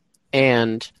good.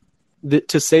 And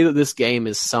to say that this game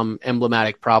is some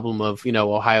emblematic problem of,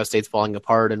 Ohio State's falling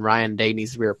apart and Ryan Day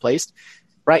needs to be replaced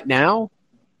right now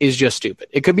is just stupid.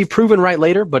 It could be proven right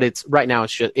later, but right now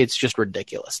it's just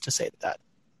ridiculous to say that.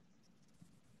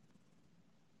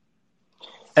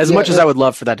 As much as I would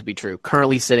love for that to be true,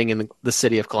 currently sitting in the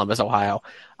city of Columbus, Ohio,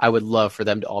 I would love for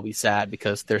them to all be sad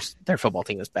because their football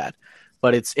team is bad.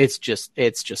 But it's just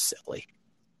silly.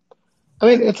 I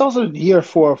mean, it's also year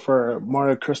 4 for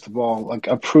Mario Cristobal,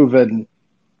 a proven,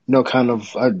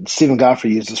 Stephen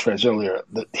Godfrey used this phrase earlier,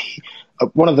 that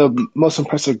one of the most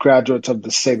impressive graduates of the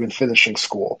Saban finishing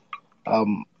school.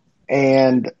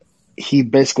 And he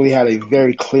basically had a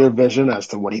very clear vision as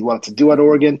to what he wanted to do at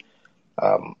Oregon,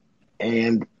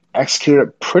 and executed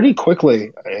it pretty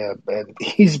quickly. And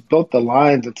he's built the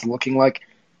lines that's looking like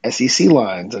SEC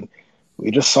lines. And we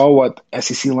just saw what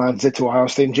SEC lines did to Ohio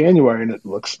State in January, and it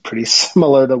looks pretty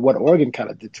similar to what Oregon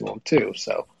kind of did to them too.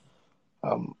 So,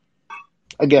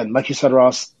 again, like you said,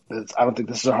 Ross, I don't think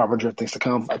this is a harbinger of things to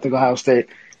come. I think Ohio State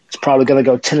is probably going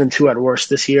to go 10-2 at worst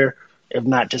this year, if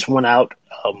not just one out,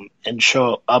 and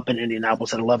show up in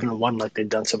Indianapolis at 11-1 like they've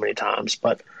done so many times.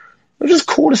 But it was just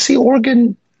cool to see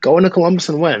Oregon go into Columbus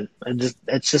and win.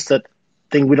 It's just a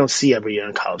thing we don't see every year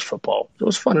in college football. It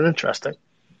was fun and interesting.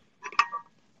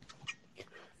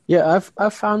 Yeah,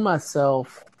 I've found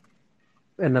myself,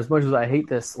 and as much as I hate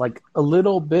this, a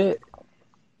little bit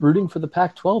rooting for the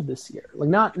Pac-12 this year.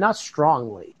 Not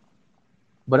strongly,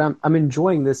 but I'm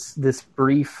enjoying this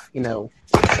brief,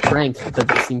 strength that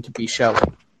they seem to be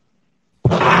showing.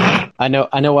 I know.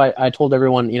 I told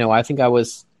everyone, I think I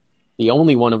was the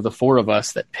only one of the 4 of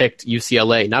us that picked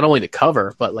UCLA not only to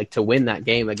cover but to win that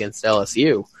game against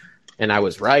LSU, and I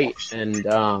was right. And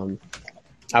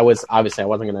I wasn't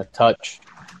going to touch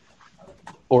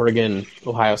Oregon,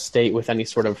 Ohio State with any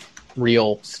sort of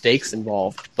real stakes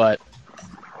involved, but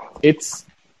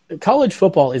college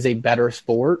football is a better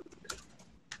sport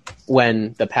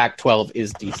when the Pac-12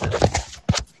 is decent.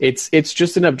 It's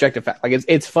just an objective fact.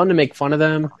 It's fun to make fun of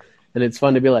them, and it's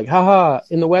fun to be haha,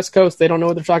 in the West Coast they don't know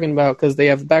what they're talking about because they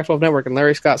have the Pac-12 network and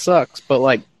Larry Scott sucks. But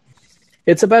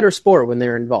it's a better sport when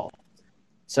they're involved.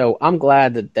 So I'm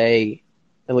glad that they,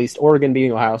 at least Oregon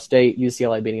beating Ohio State,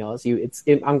 UCLA beating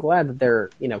LSU. I'm glad that they're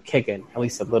kicking at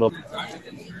least a little.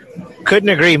 Couldn't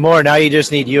agree more. Now you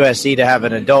just need USC to have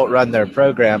an adult run their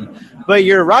program. But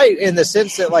you're right in the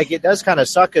sense that it does kind of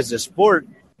suck as a sport.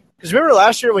 Because remember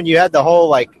last year when you had the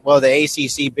whole the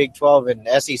ACC, Big 12, and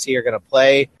SEC are going to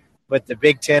play, but the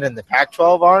Big 10 and the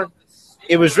Pac-12 aren't.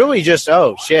 It was really just,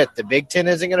 oh, shit, the Big 10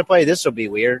 isn't going to play. This will be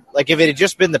weird. If it had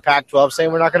just been the Pac-12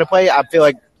 saying we're not going to play, I feel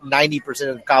like 90%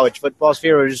 of the college football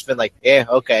sphere would have just been yeah,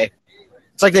 okay.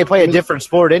 It's like they play a different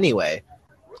sport anyway.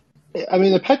 I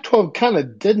mean, the Pac-12 kind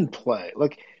of didn't play.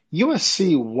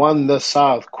 USC won the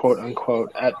South, quote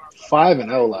unquote, at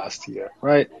 5-0 last year,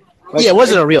 right? It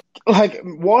wasn't a real.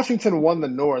 Washington won the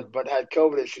North, but had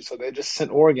COVID issues, so they just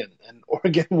sent Oregon, and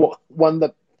Oregon won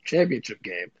the championship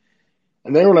game,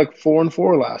 and they were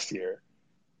 4-4 last year.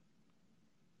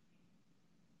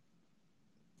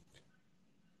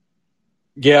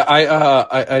 Yeah,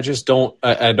 I just don't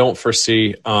I don't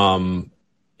foresee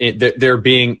there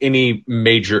being any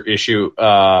major issue.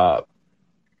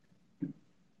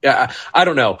 Yeah, I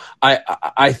don't know.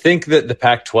 I think that the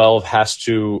Pac-12 has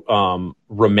to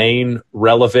remain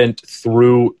relevant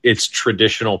through its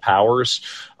traditional powers.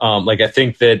 I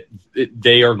think that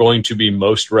they are going to be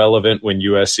most relevant when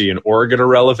USC and Oregon are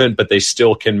relevant, but they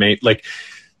still can make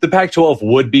the Pac-12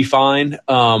 would be fine.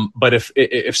 But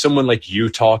if someone like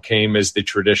Utah came as the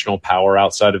traditional power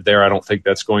outside of there, I don't think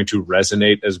that's going to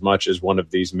resonate as much as one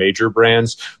of these major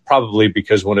brands, probably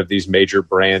because one of these major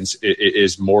brands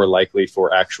is more likely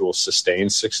for actual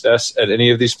sustained success at any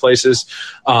of these places.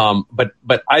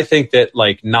 But I think that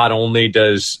not only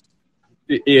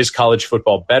is college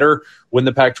football better when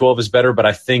the Pac-12 is better, but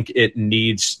I think it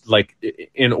needs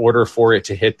in order for it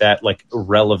to hit that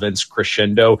relevance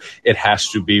crescendo, it has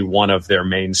to be one of their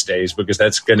mainstays, because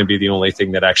that's going to be the only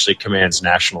thing that actually commands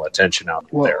national attention out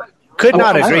there. Could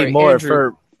not agree more. Andrew.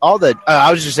 For all the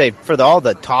I was just saying, for all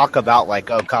the talk about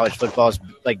college football is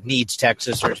needs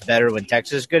Texas or it's better when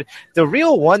Texas is good. The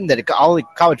real one that all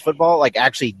college football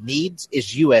actually needs is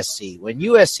USC. When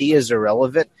USC is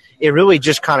irrelevant, it really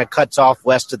just kind of cuts off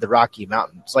west of the Rocky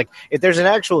Mountains. If there's an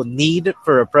actual need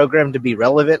for a program to be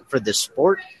relevant for this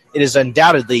sport, it is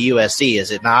undoubtedly USC, is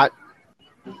it not?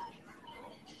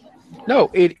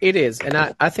 No, it is.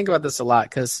 And I think about this a lot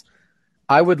because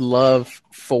I would love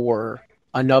for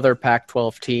another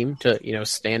Pac-12 team to,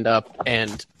 stand up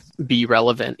and be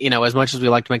relevant. As much as we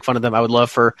like to make fun of them, I would love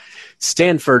for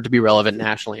Stanford to be relevant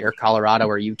nationally, or Colorado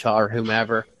or Utah or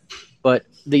whomever. But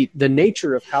the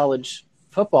nature of college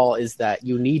football is that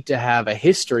you need to have a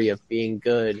history of being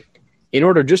good in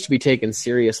order just to be taken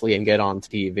seriously and get on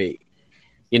TV.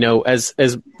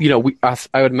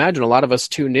 I would imagine a lot of us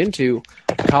tuned into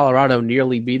Colorado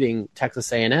nearly beating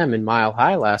Texas A&M in Mile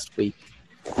High last week.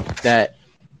 That,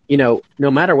 no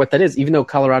matter what that is, even though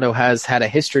Colorado has had a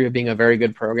history of being a very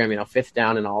good program, fifth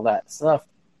down and all that stuff,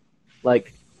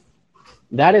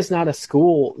 that is not a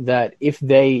school that if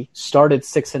they started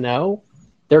 6-0,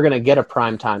 they're going to get a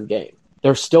primetime game.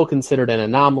 They're still considered an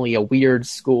anomaly, a weird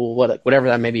school, whatever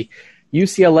that may be.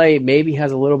 UCLA maybe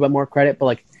has a little bit more credit,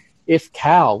 but if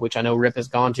Cal, which I know Rip has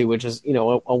gone to, which is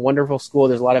a wonderful school,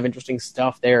 there's a lot of interesting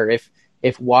stuff there.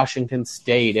 If Washington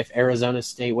State, if Arizona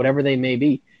State, whatever they may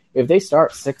be, if they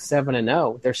start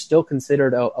 6-7-0, they're still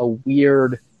considered a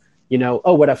weird,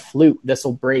 oh, what a fluke, this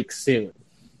will break soon.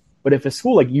 But if a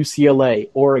school like UCLA,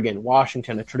 Oregon,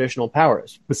 Washington, a traditional power,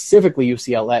 specifically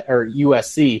UCLA or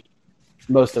USC,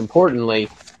 most importantly,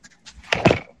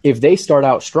 if they start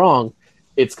out strong,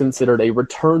 it's considered a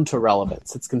return to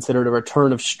relevance. It's considered a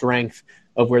return of strength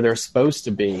of where they're supposed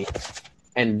to be.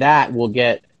 And that will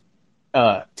get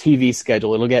a TV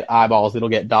schedule. It'll get eyeballs. It'll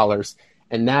get dollars.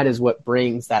 And that is what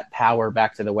brings that power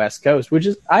back to the West Coast, which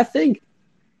is, I think,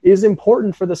 is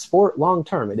important for the sport long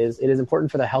term. It is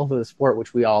important for the health of the sport,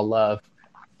 which we all love.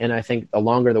 And I think the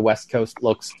longer the West Coast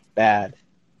looks bad,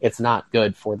 it's not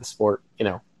good for the sport,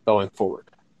 going forward.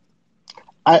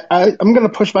 I'm going to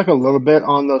push back a little bit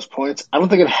on those points. I don't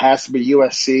think it has to be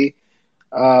USC,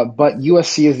 but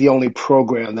USC is the only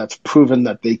program that's proven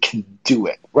that they can do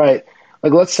it, right?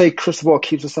 Let's say Cristobal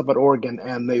keeps us up at Oregon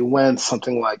and they win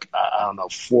something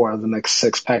 4 of the next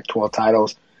 6 Pac-12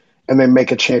 titles, and they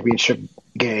make a championship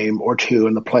game or 2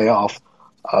 in the playoff,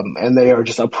 and they are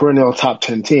just a perennial top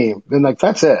 10 team. Then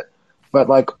that's it. But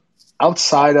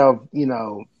outside of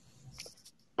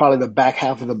probably the back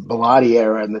half of the Bellotti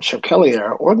era and the Chip Kelly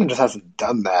era, Oregon just hasn't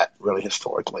done that really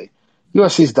historically.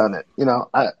 USC's done it.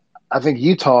 I think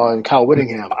Utah and Kyle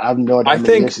Whittingham, I have no idea how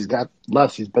many years he's got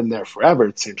left. He's been there forever,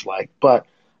 it seems like. But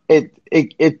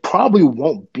it probably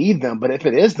won't be them, but if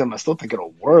it is them, I still think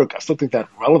it'll work. I still think that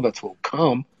relevance will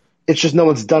come. It's just no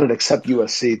one's done it except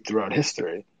USC throughout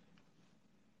history.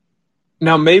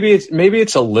 Now, maybe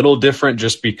it's a little different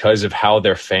just because of how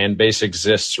their fan base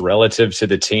exists relative to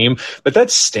the team, but that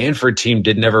Stanford team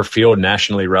did never feel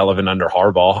nationally relevant under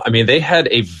Harbaugh. I mean, they had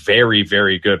a very,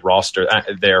 very good roster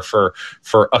there for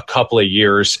a couple of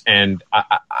years, and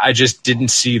I just didn't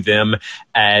see them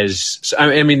as –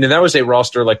 I mean, that was a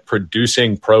roster like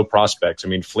producing pro prospects. I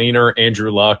mean, Fleener, Andrew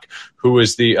Luck, who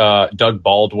was the Doug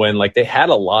Baldwin. Like, they had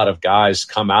a lot of guys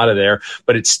come out of there,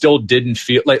 but it still didn't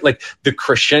feel like the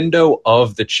crescendo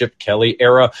of the Chip Kelly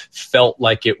era felt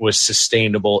like it was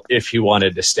sustainable if he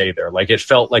wanted to stay there. Like, it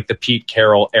felt like the Pete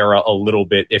Carroll era a little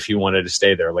bit if he wanted to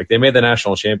stay there. Like, they made the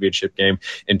national championship game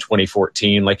in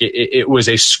 2014. Like, it was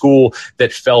a school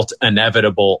that felt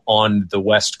inevitable on the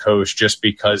West Coast just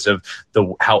because of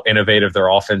how innovative their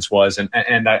offense was. And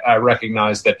I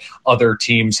recognize that other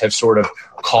teams have sort of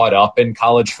caught up in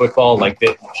college football. Like,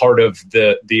 that part of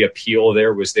the appeal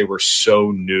there was they were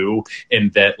so new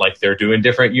in that, like, they're doing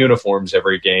different uniforms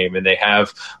every game, and they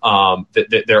have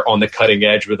they're on the cutting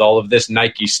edge with all of this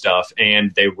Nike stuff,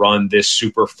 and they run this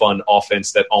super fun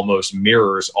offense that almost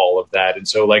mirrors all of that. And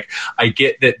so, like, I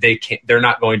get that they're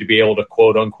not going to be able to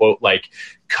quote unquote like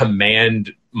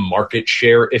command market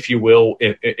share, if you will,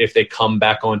 if they come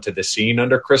back onto the scene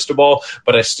under Cristobal.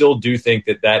 But I still do think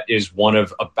that is one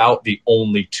of about the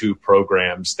only two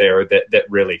programs there that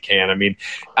really can. I mean,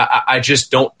 I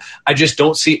just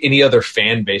don't see any other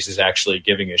fan bases actually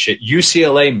giving a shit.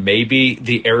 UCLA, maybe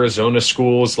the Arizona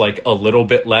schools, like a little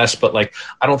bit less, but like,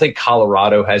 I don't think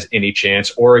Colorado has any chance.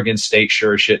 Oregon State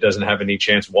sure as shit doesn't have any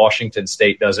chance. Washington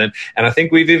State doesn't. And I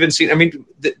think we've even seen, I mean,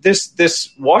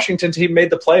 this Washington team made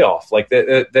the playoff. Like,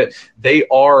 that they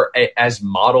are as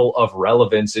model of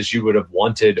relevance as you would have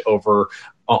wanted over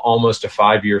almost a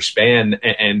 5-year span.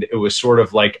 And it was sort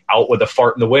of like out with a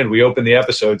fart in the wind. We opened the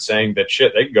episode saying that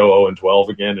shit, they could go 0-12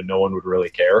 again and no one would really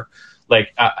care.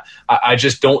 Like, I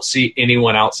just don't see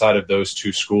anyone outside of those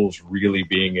two schools really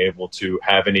being able to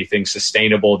have anything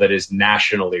sustainable that is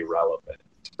nationally relevant.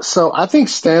 So I think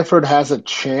Stanford has a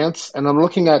chance, and I'm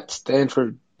looking at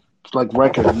Stanford like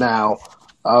record now.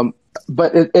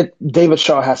 But David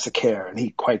Shaw has to care, and he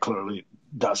quite clearly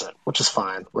doesn't, which is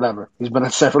fine. Whatever. He's been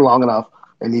at Stanford long enough,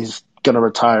 and he's going to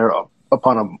retire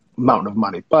upon a mountain of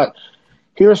money. But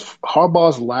here's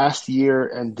Harbaugh's last year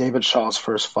and David Shaw's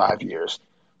first 5 years.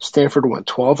 Stanford went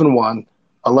 12-1,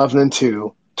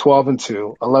 11-2,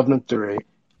 12-2, 11-3,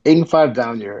 8-5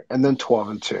 down year, and then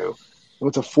 12-2.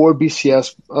 Went to 5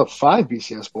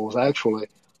 BCS bowls actually.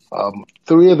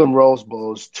 3 of them Rose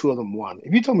Bowls, 2 of them won.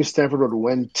 If you told me Stanford would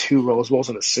win 2 Rose Bowls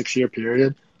in a 6-year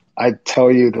period, I'd tell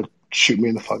you to shoot me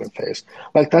in the fucking face.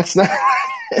 Like, that's not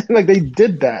like, they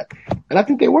did that. And I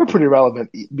think they were pretty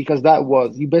relevant because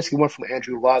you basically went from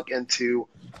Andrew Luck into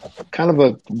kind of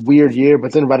a weird year,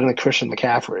 but then right into Christian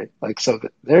McCaffrey. Like, so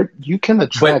there you can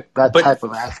attract that type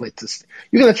of athlete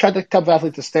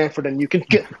to Stanford, and you can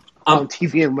get on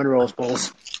TV and win Rose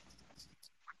Bowls.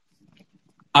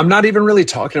 I'm not even really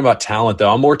talking about talent,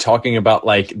 though. I'm more talking about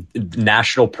like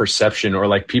national perception or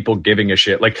like people giving a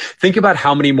shit. Like, think about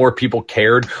how many more people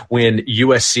cared when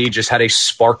USC just had a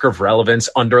spark of relevance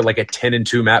under like a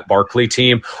 10-2 Matt Barkley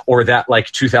team or that like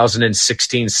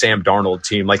 2016 Sam Darnold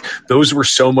team. Like, those were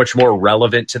so much more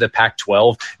relevant to the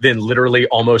Pac-12 than literally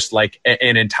almost like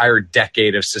an entire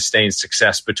decade of sustained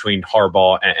success between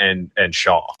Harbaugh and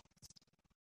Shaw.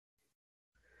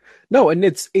 No, and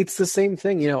it's the same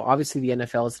thing. You know, obviously the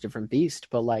NFL is a different beast,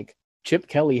 but like Chip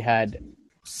Kelly had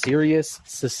serious,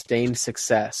 sustained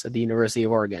success at the University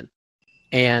of Oregon.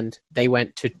 And they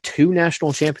went to 2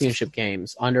 national championship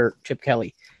games under Chip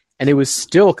Kelly. And it was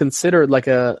still considered like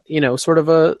a, you know, sort of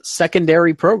a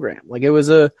secondary program. Like, it was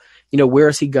a, you know, where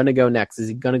is he going to go next? Is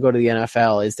he going to go to the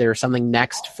NFL? Is there something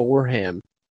next for him?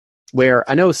 Where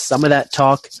I know some of that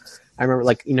talk, I remember,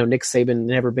 like, you know, Nick Saban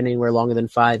never been anywhere longer than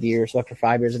 5 years. So after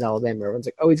 5 years in Alabama, everyone's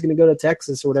like, oh, he's going to go to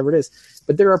Texas or whatever it is.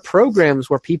 But there are programs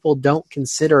where people don't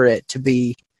consider it to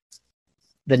be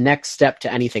the next step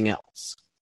to anything else.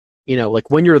 You know, like,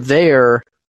 when you're there,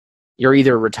 you're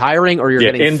either retiring or you're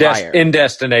getting fired. In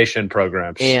destination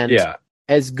programs. And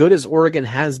as good as Oregon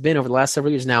has been over the last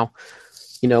several years now,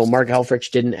 you know, Mark Helfrich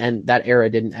didn't end, that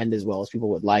era didn't end as well as people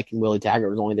would like, and Willie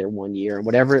Taggart was only there 1 year, and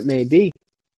whatever it may be.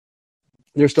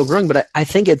 They're still growing, but I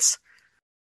think as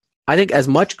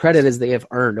much credit as they have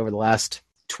earned over the last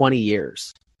 20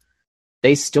 years,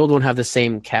 they still don't have the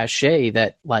same cachet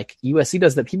that like USC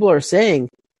does, that people are saying,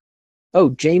 oh,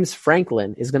 James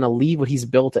Franklin is going to leave what he's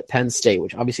built at Penn State,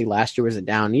 which obviously last year was a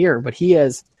down year, but he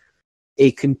has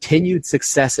a continued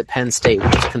success at Penn State,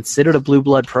 which is considered a blue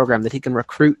blood program that he can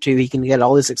recruit to, he can get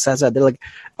all this success out. They're like,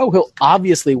 oh, he'll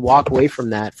obviously walk away from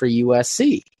that for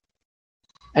USC.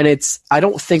 And I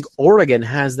don't think Oregon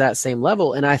has that same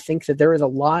level. And I think that there is a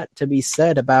lot to be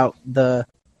said about the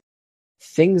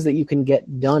things that you can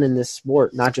get done in this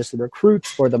sport, not just the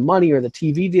recruits or the money or the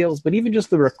TV deals, but even just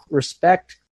the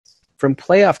respect from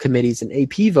playoff committees and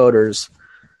AP voters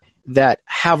that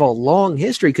have a long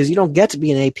history, because you don't get to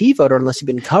be an AP voter unless you've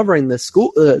been covering the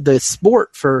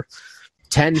sport for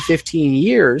 10, 15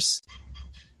 years.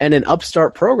 And an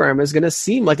upstart program is going to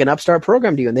seem like an upstart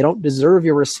program to you, and they don't deserve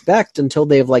your respect until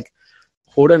they've like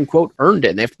quote unquote earned it.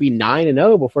 And they have to be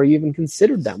 9-0 before you even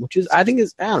considered them, which is, I think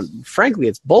is, frankly,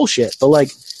 it's bullshit. But like,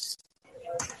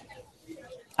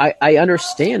 I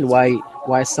understand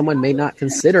why someone may not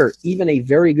consider even a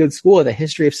very good school with a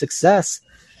history of success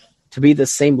to be the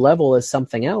same level as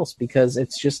something else, because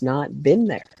it's just not been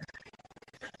there.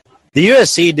 The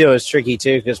USC deal is tricky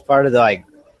too, because part of the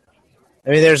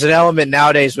there's an element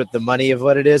nowadays with the money of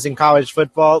what it is in college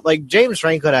football. Like James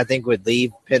Franklin, I think, would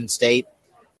leave Penn State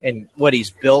and what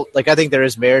he's built. Like, I think there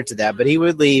is merit to that, but he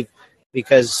would leave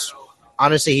because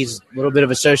honestly, he's a little bit of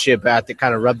a sociopath that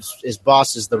kind of rubs his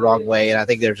bosses the wrong way. And I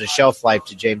think there's a shelf life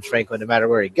to James Franklin no matter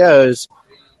where he goes.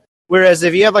 Whereas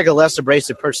if you have like a less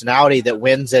abrasive personality that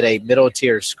wins at a middle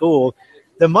tier school,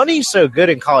 the money's so good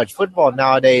in college football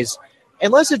nowadays,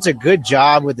 unless it's a good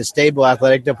job with a stable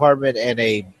athletic department and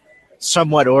a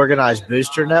somewhat organized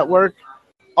booster network,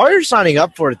 all you're signing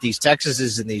up for at these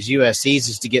Texases and these USCs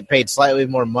is to get paid slightly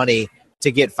more money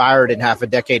to get fired in half a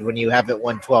decade when you haven't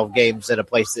won 12 games at a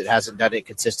place that hasn't done it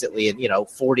consistently in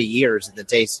 40 years in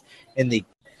the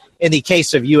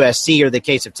case of USC or the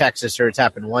case of Texas, or it's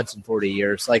happened once in 40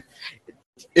 years. Like,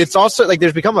 it's also like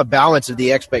there's become a balance of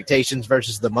the expectations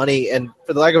versus the money, and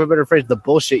for the lack of a better phrase, the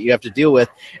bullshit you have to deal with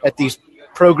at these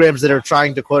programs that are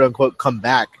trying to quote unquote come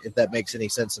back, if that makes any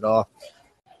sense at all.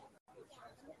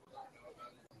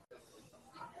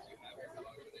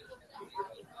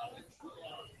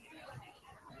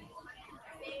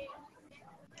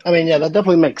 I mean, yeah, that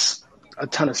definitely makes a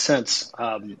ton of sense.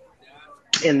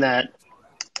 In that,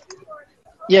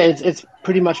 yeah, it's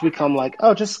pretty much become like,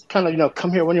 oh, just kind of,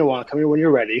 come here when you want, come here when you're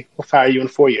ready. We'll fire you in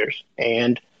 4 years.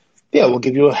 And, yeah, we'll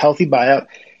give you a healthy buyout.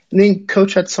 And then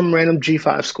coach at some random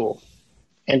G5 school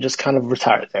and just kind of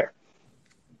retire there.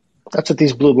 That's what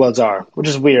these blue bloods are, which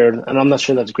is weird. And I'm not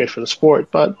sure that's great for the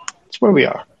sport, but it's where we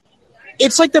are.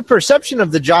 It's like the perception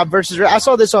of the job versus – I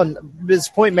saw this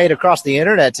point made across the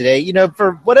internet today.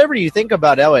 For whatever you think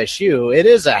about LSU, it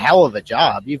is a hell of a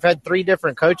job. You've had 3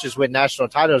 different coaches win national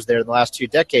titles there in the last 2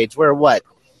 decades, where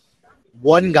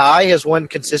one guy has won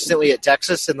consistently at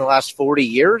Texas in the last 40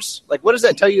 years? Like, what does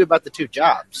that tell you about the 2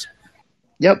 jobs?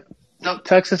 Yep. No,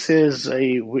 Texas is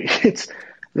I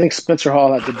think Spencer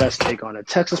Hall had the best take on it.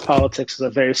 Texas politics is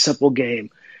a very simple game.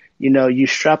 You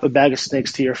strap a bag of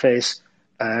snakes to your face,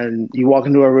 and you walk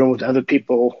into a room with other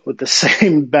people with the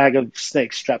same bag of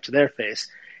snakes strapped to their face,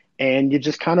 and you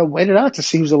just kind of wait it out to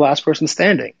see who's the last person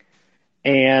standing.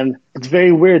 And it's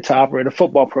very weird to operate a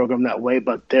football program that way,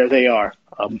 but there they are.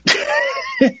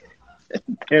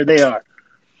 There they are.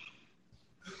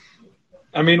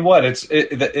 I mean,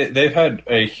 they've had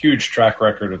a huge track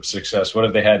record of success. What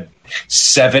have they had?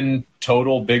 7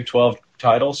 total Big 12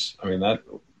 titles? I mean, that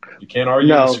you can't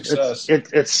argue with success.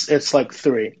 It's like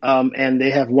 3. And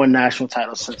they have won national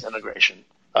titles since integration,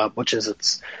 which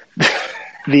is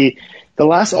the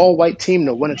last all-white team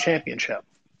to win a championship.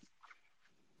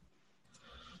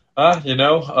 Them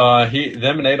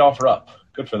and Adolph Rupp.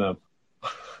 Good for them.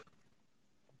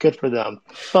 Good for them.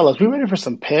 Fellas, we ready for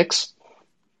some picks?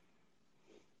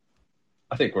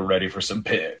 I think we're ready for some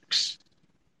picks.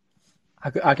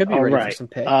 I could be ready for some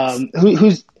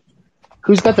picks.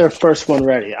 Who's got their first one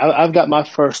ready? I've got my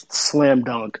first slam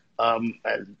dunk.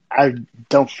 I've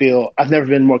never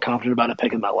been more confident about a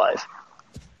pick in my life.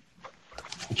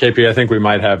 KP, I think we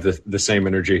might have the same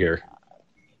energy here.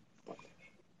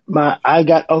 I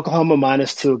got Oklahoma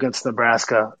 -2 against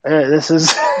Nebraska.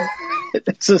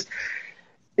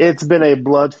 It's been a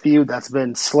blood feud that's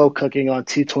been slow cooking on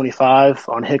 225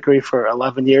 on Hickory for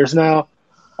 11 years now.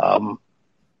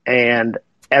 And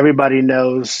everybody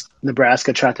knows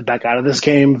Nebraska tried to back out of this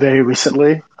game very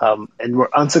recently and were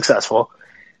unsuccessful.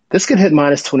 This could hit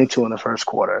 -22 in the first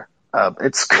quarter.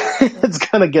 It's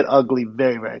going to get ugly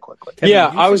very, very quickly. Yeah,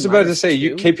 I was about to say,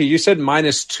 KP, you said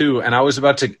 -2, and I was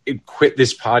about to quit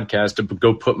this podcast to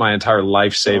go put my entire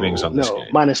life savings on this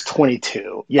game.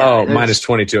 -22. Yeah. Oh,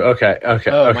 -22. Okay.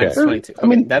 -22. I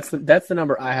mean, that's the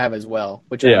number I have as well,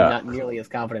 which I'm not nearly as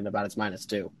confident about. It's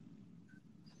 -2.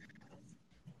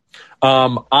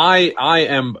 I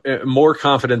am more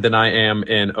confident than I am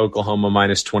in Oklahoma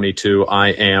minus 22. I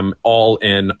am all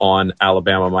in on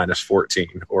Alabama minus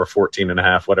 14 or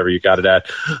 14.5, whatever you got it at.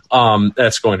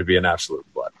 That's going to be an absolute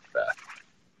bloodbath.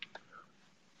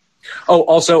 Oh,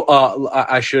 also,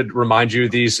 I should remind you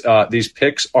these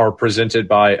picks are presented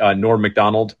by Norm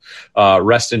Macdonald.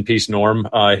 Rest in peace, Norm.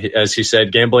 As he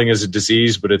said, gambling is a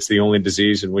disease, but it's the only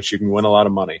disease in which you can win a lot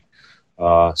of money.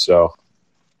 So.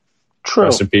 True.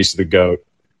 Rest in peace to the GOAT.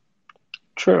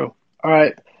 True. All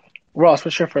right. Ross,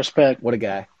 what's your first pick? What a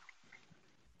guy.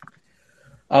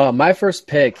 My first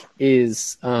pick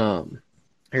is here,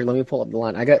 let me pull up the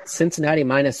line. I got Cincinnati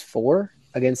minus 4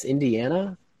 against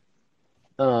Indiana.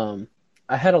 I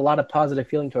had a lot of positive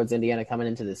feeling towards Indiana coming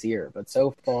into this year, but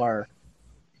so far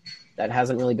that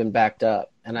hasn't really been backed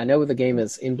up. And I know the game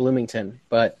is in Bloomington,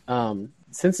 but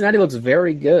Cincinnati looks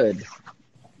very good.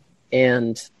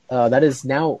 And that is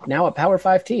now a Power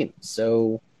 5 team.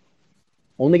 So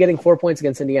only getting 4 points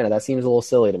against Indiana, that seems a little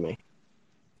silly to me.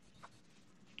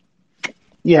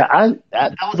 Yeah,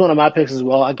 that was one of my picks as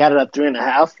well. I got it at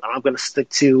 3.5. I'm going to stick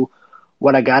to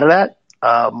what I got it at.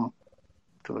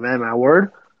 To the man, my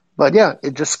word. But yeah,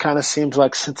 it just kind of seems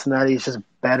like Cincinnati is just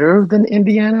better than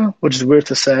Indiana, which is weird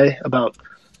to say about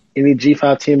any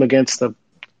G5 team against a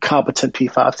competent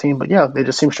P5 team. But yeah, they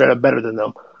just seem straight up better than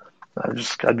them.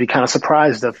 I'd be kind of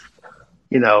surprised if,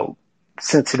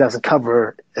 since he doesn't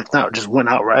cover, if not just win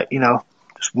outright,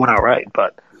 just win outright.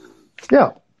 But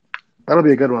yeah, that'll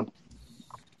be a good one.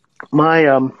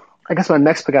 I guess my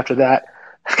next pick after that,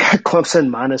 I've got Clemson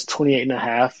minus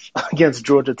 28.5 against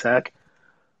Georgia Tech.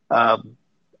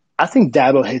 I think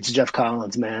Dabo hates Jeff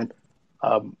Collins, man.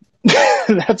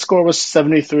 That score was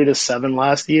 73-7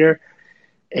 last year.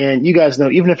 And you guys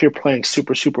know, even if you're playing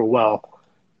super, super well,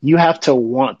 you have to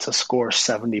want to score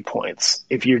 70 points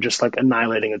if you're just like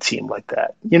annihilating a team like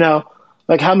that.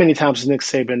 Like how many times has Nick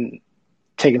Saban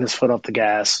taken his foot off the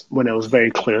gas when it was very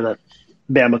clear that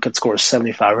Bama could score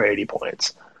 75 or 80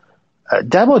 points?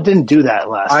 Dabo didn't do that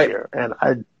last year, and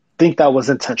I think that was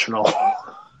intentional.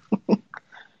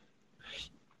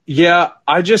 Yeah,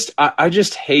 I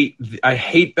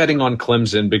hate betting on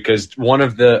Clemson because one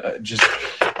of the just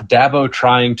Dabo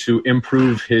trying to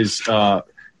improve his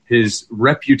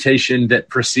reputation that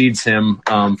precedes him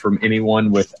from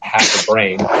anyone with half a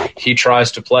brain. He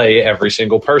tries to play every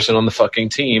single person on the fucking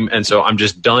team. And so I'm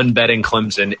just done betting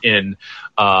Clemson in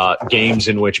games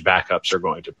in which backups are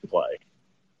going to play.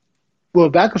 Well,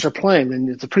 if backups are playing, then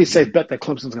it's a pretty safe bet that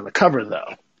Clemson's going to cover,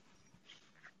 though.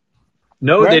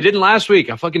 No, They didn't last week.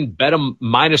 I fucking bet them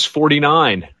minus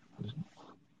 49.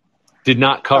 Did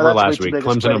not cover last week.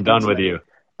 Clemson, I'm done with you.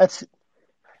 That's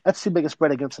too big a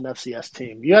spread against an FCS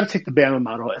team. You got to take the Bama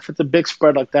model. If it's a big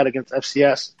spread like that against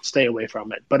FCS, stay away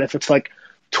from it. But if it's like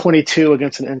 22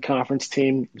 against an in-conference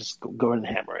team, just go ahead and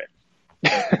hammer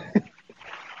it.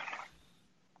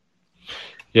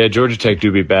 Yeah, Georgia Tech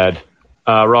do be bad.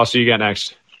 Ross, who you got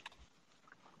next?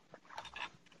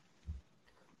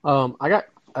 I got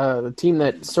the team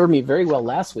that served me very well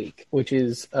last week, which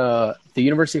is the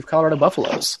University of Colorado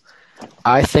Buffaloes.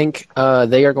 I think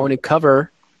they are going to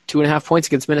cover 2.5 points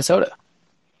against Minnesota.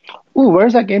 Ooh,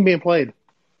 where's that game being played?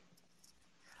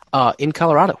 In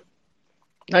Colorado.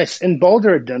 Nice. In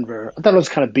Boulder or Denver? I thought it was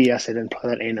kind of BS they didn't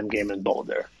play that A&M game in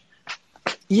Boulder.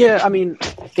 Yeah, I mean,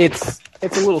 it's a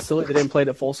little silly they didn't play it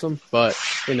at Folsom, but,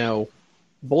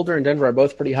 Boulder and Denver are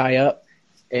both pretty high up,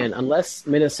 and unless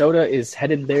Minnesota is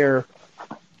headed there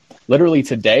literally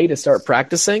today to start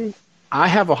practicing, I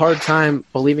have a hard time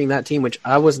believing that team, which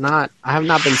I have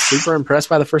not been super impressed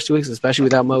by the first 2 weeks, especially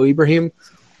without Mo Ibrahim.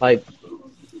 Like,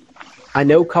 I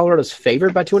know Colorado's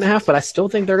favored by 2.5, but I still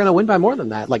think they're going to win by more than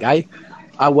that. Like, I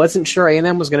wasn't sure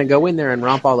A&M was going to go in there and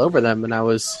romp all over them, and I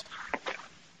was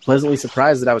pleasantly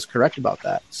surprised that I was correct about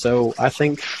that. So I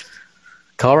think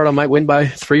Colorado might win by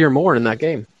 3 or more in that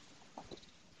game.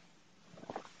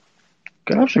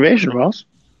 Good observation, Ross.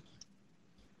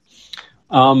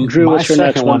 Drew, what's your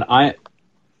next one? I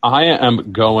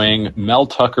am going Mel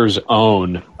Tucker's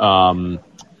own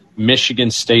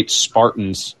Michigan State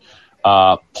Spartans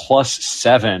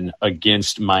 +7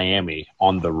 against Miami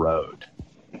on the road.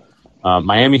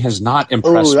 Miami has not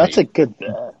impressed me. That's a good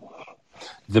bet.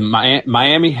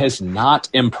 Miami has not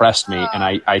impressed me, and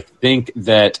I think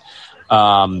that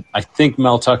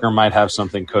Mel Tucker might have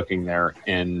something cooking there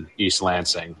in East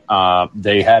Lansing.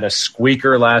 They had a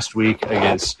squeaker last week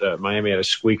against Miami. Had a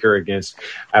squeaker against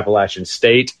Appalachian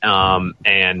State,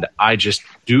 and I just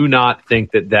do not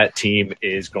think that team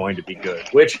is going to be good.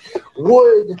 Which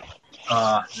would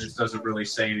this doesn't really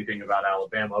say anything about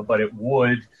Alabama, but it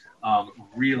would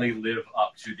really live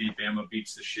up to the Bama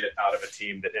beats the shit out of a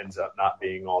team that ends up not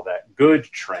being all that good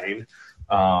train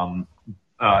in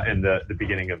the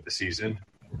beginning of the season.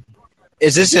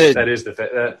 Is this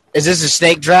a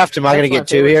snake draft? Am I going to get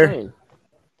two here? Train.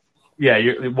 Yeah,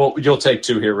 you'll take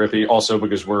two here, Rippy. Also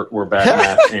because we're bad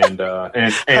at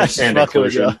math and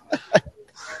inclusion.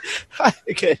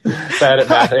 Okay. Bad at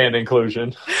math and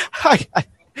inclusion.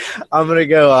 I'm going to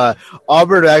go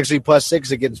Auburn actually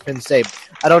 +6 against Penn State.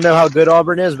 I don't know how good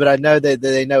Auburn is, but I know that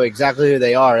they know exactly who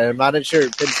they are. And I'm not sure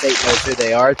Penn State knows who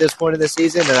they are at this point in the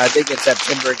season. And I think in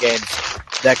September games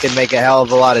that can make a hell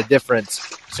of a lot of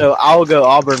difference. So I'll go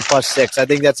Auburn +6. I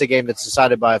think that's a game that's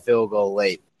decided by a field goal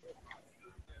late.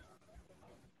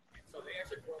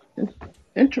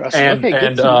 Interesting. And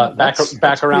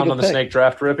back around on the snake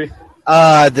draft, Rippy.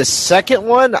 The second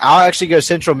one, I'll actually go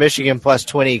Central Michigan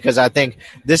 +20 because I think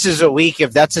this is a week.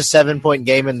 If that's a 7-point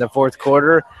game in the fourth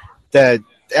quarter, the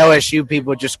LSU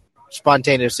people just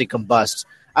spontaneously combust.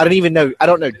 I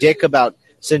don't know dick about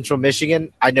Central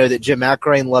Michigan. I know that Jim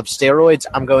McElrain loves steroids.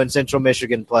 I'm going Central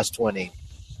Michigan +20.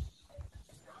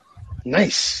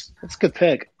 Nice. That's a good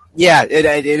pick. Yeah,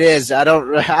 it is. I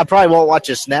probably won't watch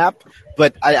a snap,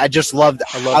 but I just loved.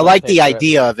 I like the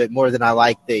idea of it more than I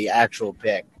like the actual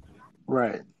pick.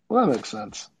 Right. Well, that makes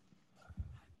sense.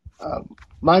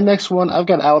 My next one, I've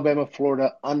got Alabama,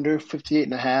 Florida under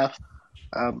 58.5.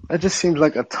 It just seems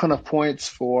like a ton of points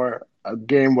for a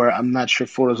game where I'm not sure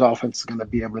Florida's offense is going to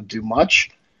be able to do much.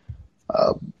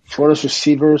 Florida's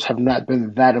receivers have not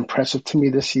been that impressive to me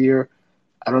this year.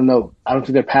 I don't know. I don't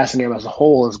think their passing game as a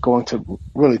whole is going to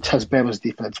really test Bama's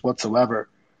defense whatsoever.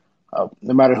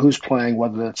 No matter who's playing,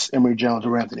 whether it's Emory Jones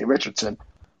or Anthony Richardson.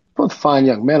 Both fine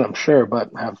young men, I'm sure,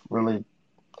 but have really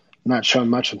not shown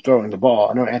much in throwing the ball.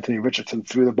 I know Anthony Richardson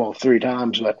threw the ball 3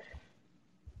 times, but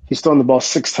he's thrown the ball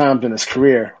 6 times in his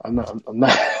career. I'm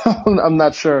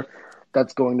not sure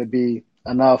that's going to be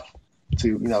enough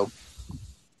to,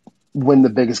 win the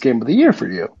biggest game of the year for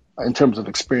you in terms of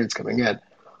experience coming in.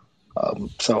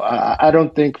 So I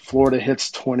don't think Florida hits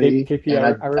 20.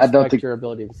 I respect your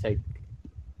ability to take.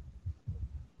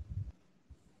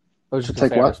 I was just going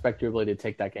to say, I respect your ability to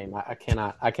take that game. I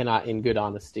cannot, in good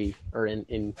honesty or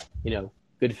in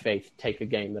good faith, take a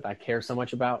game that I care so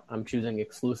much about. I'm choosing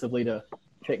exclusively to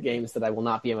pick games that I will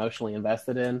not be emotionally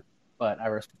invested in. But I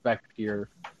respect your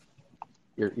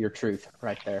truth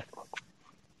right there.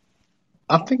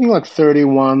 I'm thinking like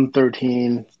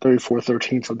 31-13,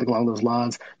 34-13, something along those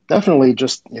lines. Definitely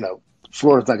just,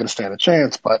 Florida's not going to stand a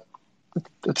chance, but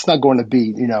it's not going to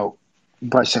be,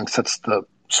 Bryce Young sets the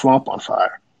swamp on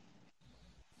fire.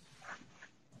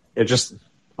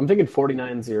 I'm thinking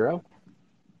 49-0.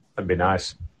 That'd be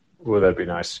nice. Ooh, that'd be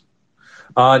nice.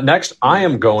 Next, I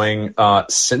am going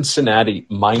Cincinnati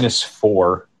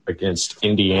 -4 against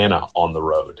Indiana on the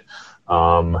road.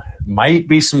 Might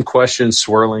be some questions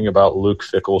swirling about Luke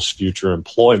Fickell's future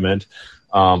employment,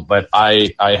 but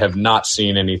I have not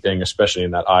seen anything, especially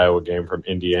in that Iowa game from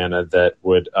Indiana, that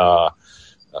would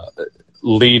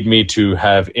lead me to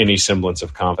have any semblance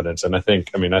of confidence. And I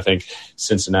think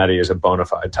Cincinnati is a bona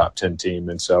fide top 10 team.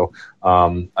 And so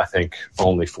I think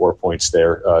only 4 points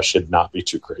there should not be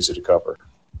too crazy to cover.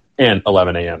 And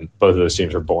 11 a.m. Both of those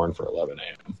teams are born for 11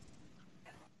 a.m.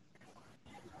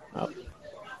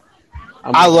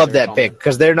 I love that pick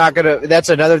because they're not going to – that's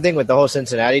another thing with the whole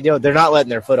Cincinnati deal. They're not letting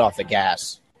their foot off the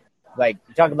gas. Like,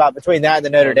 you talk about between that and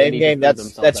the Notre Dame game,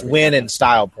 that's win and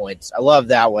style points. I love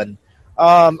that one.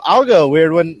 I'll go a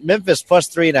weird one. Memphis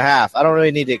 +3.5. I don't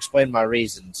really need to explain my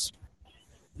reasons.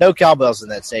 No cowbells in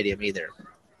that stadium either.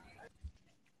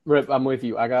 Rip, I'm with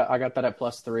you. I got that at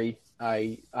 +3.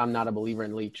 I'm not a believer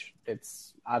in Leach.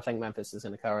 I think Memphis is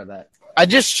going to cover that.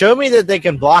 Just show me that they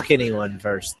can block anyone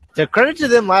first. To credit to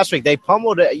them last week, they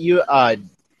pummeled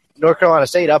North Carolina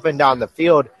State up and down the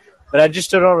field, but I just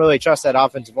still don't really trust that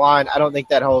offensive line. I don't think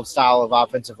that whole style of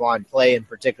offensive line play in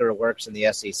particular works in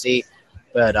the SEC.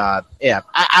 But I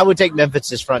would take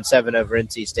Memphis' front 7 over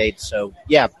NC State. So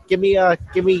yeah, give me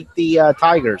the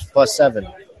Tigers +7,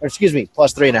 or excuse me,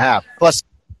 +3.5. Plus.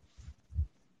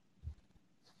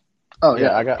 Oh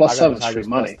yeah, I got +7 Tigers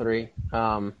 +3.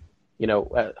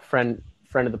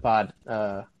 Friend of the pod,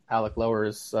 Alec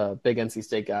Lowers, big NC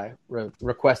State guy,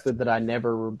 requested that I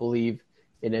never believe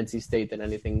in NC State that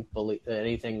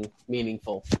anything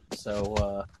meaningful.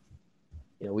 So.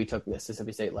 We took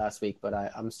Mississippi State last week, but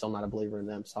I'm still not a believer in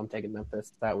them, so I'm taking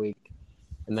Memphis that week.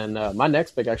 And then my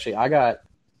next pick, actually, I got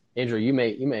Andrew. You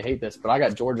may hate this, but I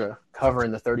got Georgia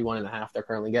covering the 31.5 they're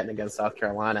currently getting against South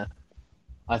Carolina.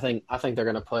 I think they're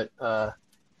going to put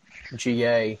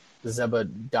GA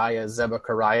Zebediah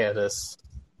Zebakariadis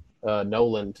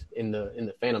Noland in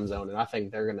the Phantom Zone, and I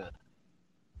think they're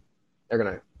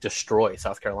gonna destroy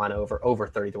South Carolina over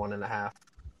 31.5.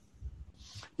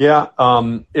 Yeah,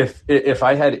 if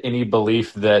I had any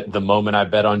belief that the moment I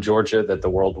bet on Georgia that the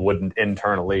world wouldn't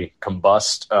internally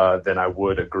combust, then I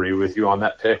would agree with you on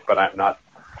that pick. But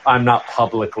I'm not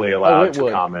publicly allowed to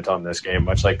comment on this game,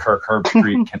 much like Kirk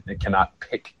Herbstreit cannot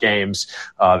pick games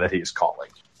that he is calling.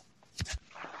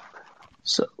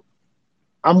 So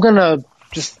I'm gonna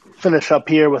just finish up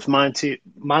here with mine.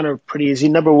 Mine are pretty easy.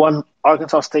 Number 1,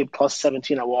 Arkansas State plus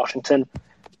 17 at Washington.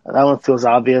 That one feels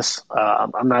obvious.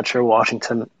 I'm not sure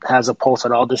Washington has a pulse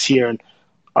at all this year, and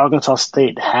Arkansas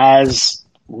State has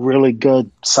really good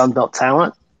Sun Belt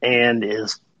talent and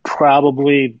is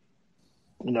probably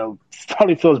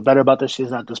feels better about their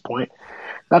season at this point.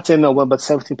 Not saying they'll win, but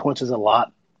 17 points is a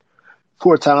lot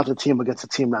for a talented team against a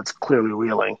team that's clearly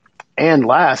reeling. And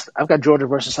last, I've got Georgia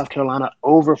versus South Carolina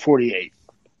over 48.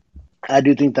 I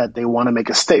do think that they want to make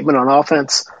a statement on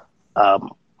offense.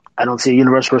 I don't see a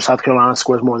universe where South Carolina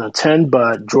scores more than 10,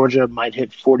 but Georgia might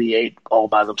hit 48 all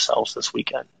by themselves this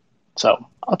weekend. So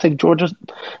I'll take Georgia.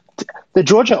 The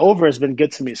Georgia over has been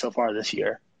good to me so far this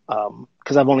year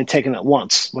because I've only taken it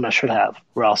once when I should have,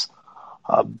 Ross.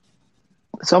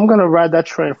 So I'm going to ride that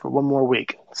train for one more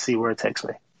week, see where it takes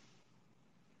me.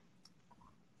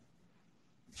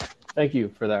 Thank you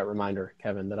for that reminder,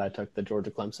 Kevin, that I took the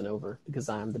Georgia Clemson over because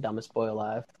I am the dumbest boy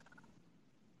alive.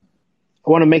 I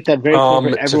want to make that very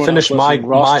clear for everyone else listening.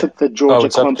 Ross took the Georgia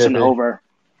Clemson over.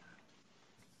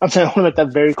 I'm saying I want to make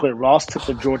that very clear. Ross took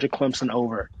the Georgia Clemson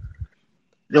over.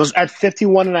 It was at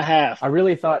 51.5. I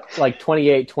really thought like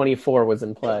 28-24 was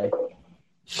in play.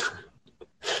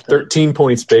 13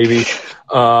 points, baby.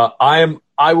 I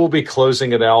will be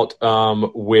closing it out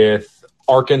with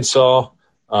Arkansas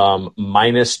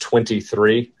minus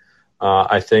 23.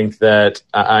 I think that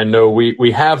I know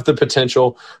we have the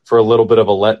potential for a little bit of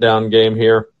a letdown game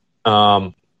here.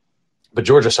 But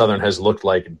Georgia Southern has looked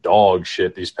like dog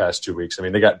shit these past 2 weeks. I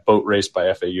mean, they got boat raced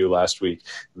by FAU last week,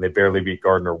 and they barely beat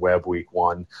Gardner-Webb week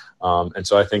 1. And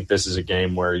so I think this is a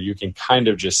game where you can kind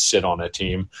of just sit on a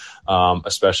team,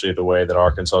 especially the way that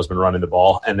Arkansas has been running the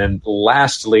ball. And then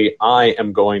lastly, I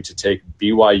am going to take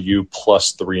BYU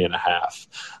plus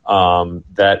 3.5.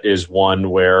 That is one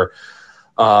where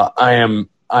I'm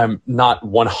not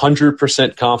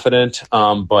 100% confident,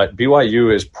 but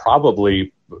BYU is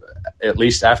probably, at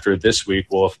least after this week,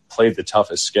 will have played the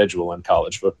toughest schedule in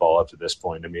college football up to this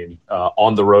point. I mean,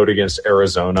 on the road against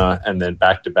Arizona and then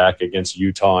back-to-back against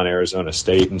Utah and Arizona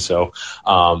State. And so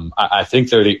I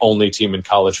think they're the only team in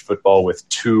college football with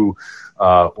two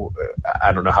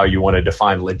I don't know how you want to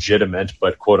define legitimate,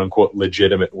 but quote-unquote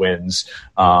legitimate wins.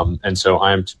 And so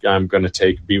I'm going to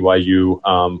take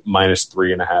BYU minus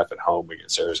 3.5 at home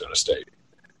against Arizona State.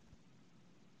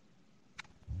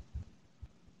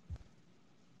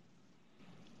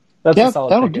 That's a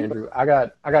solid pick, Andrew. I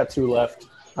got two left.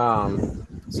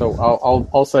 So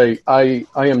I'll say I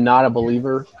am not a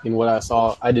believer in what I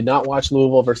saw. I did not watch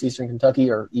Louisville versus Eastern Kentucky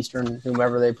or Eastern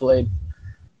whomever they played.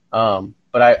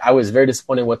 But I was very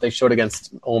disappointed in what they showed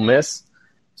against Ole Miss.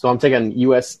 So I'm taking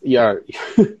UCF,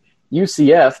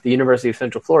 the University of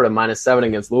Central Florida, -7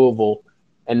 against Louisville.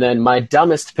 And then my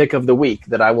dumbest pick of the week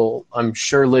that I'm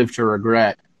sure live to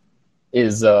regret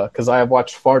is because I have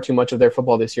watched far too much of their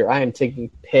football this year. I am taking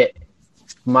Pitt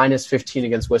 -15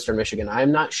 against Western Michigan. I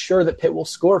am not sure that Pitt will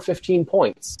score 15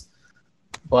 points,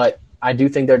 but I do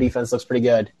think their defense looks pretty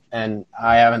good, and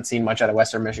I haven't seen much out of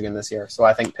Western Michigan this year. So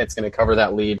I think Pitt's going to cover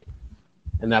that lead,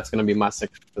 and that's going to be my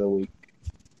sixth for the week.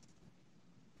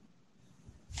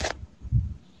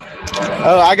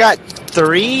 Oh, I got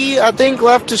 3, I think,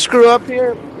 left to screw up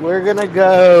here. We're going to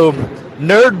go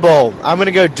Nerd Bowl. I'm going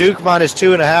to go Duke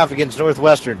 -2.5 against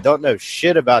Northwestern. Don't know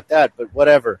shit about that, but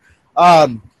whatever.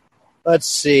 Let's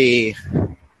see.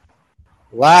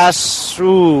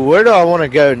 Where do I want to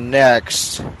go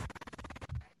next?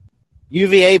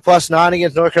 UVA +9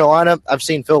 against North Carolina. I've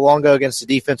seen Phil Longo against the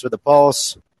defense with a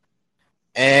pulse.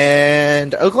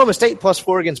 And Oklahoma State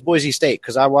 +4 against Boise State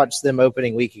because I watched them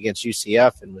opening week against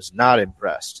UCF and was not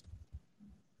impressed.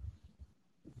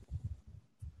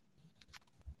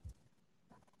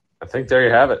 I think there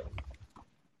you have it.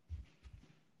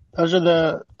 Those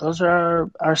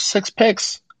are our 6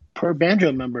 picks per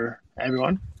Banjo member,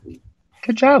 everyone.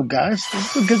 Good job, guys.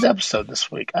 This is a good episode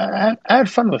this week. I had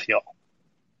fun with y'all.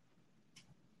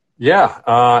 Yeah,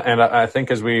 and I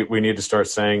think as we need to start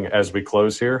saying as we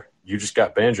close here, you just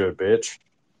got banjoed, bitch.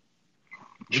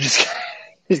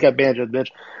 He's got banjoed, bitch.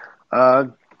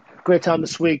 Great time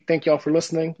this week. Thank y'all for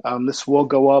listening. This will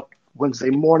go up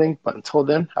Wednesday morning, but until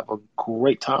then, have a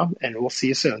great time, and we'll see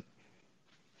you soon.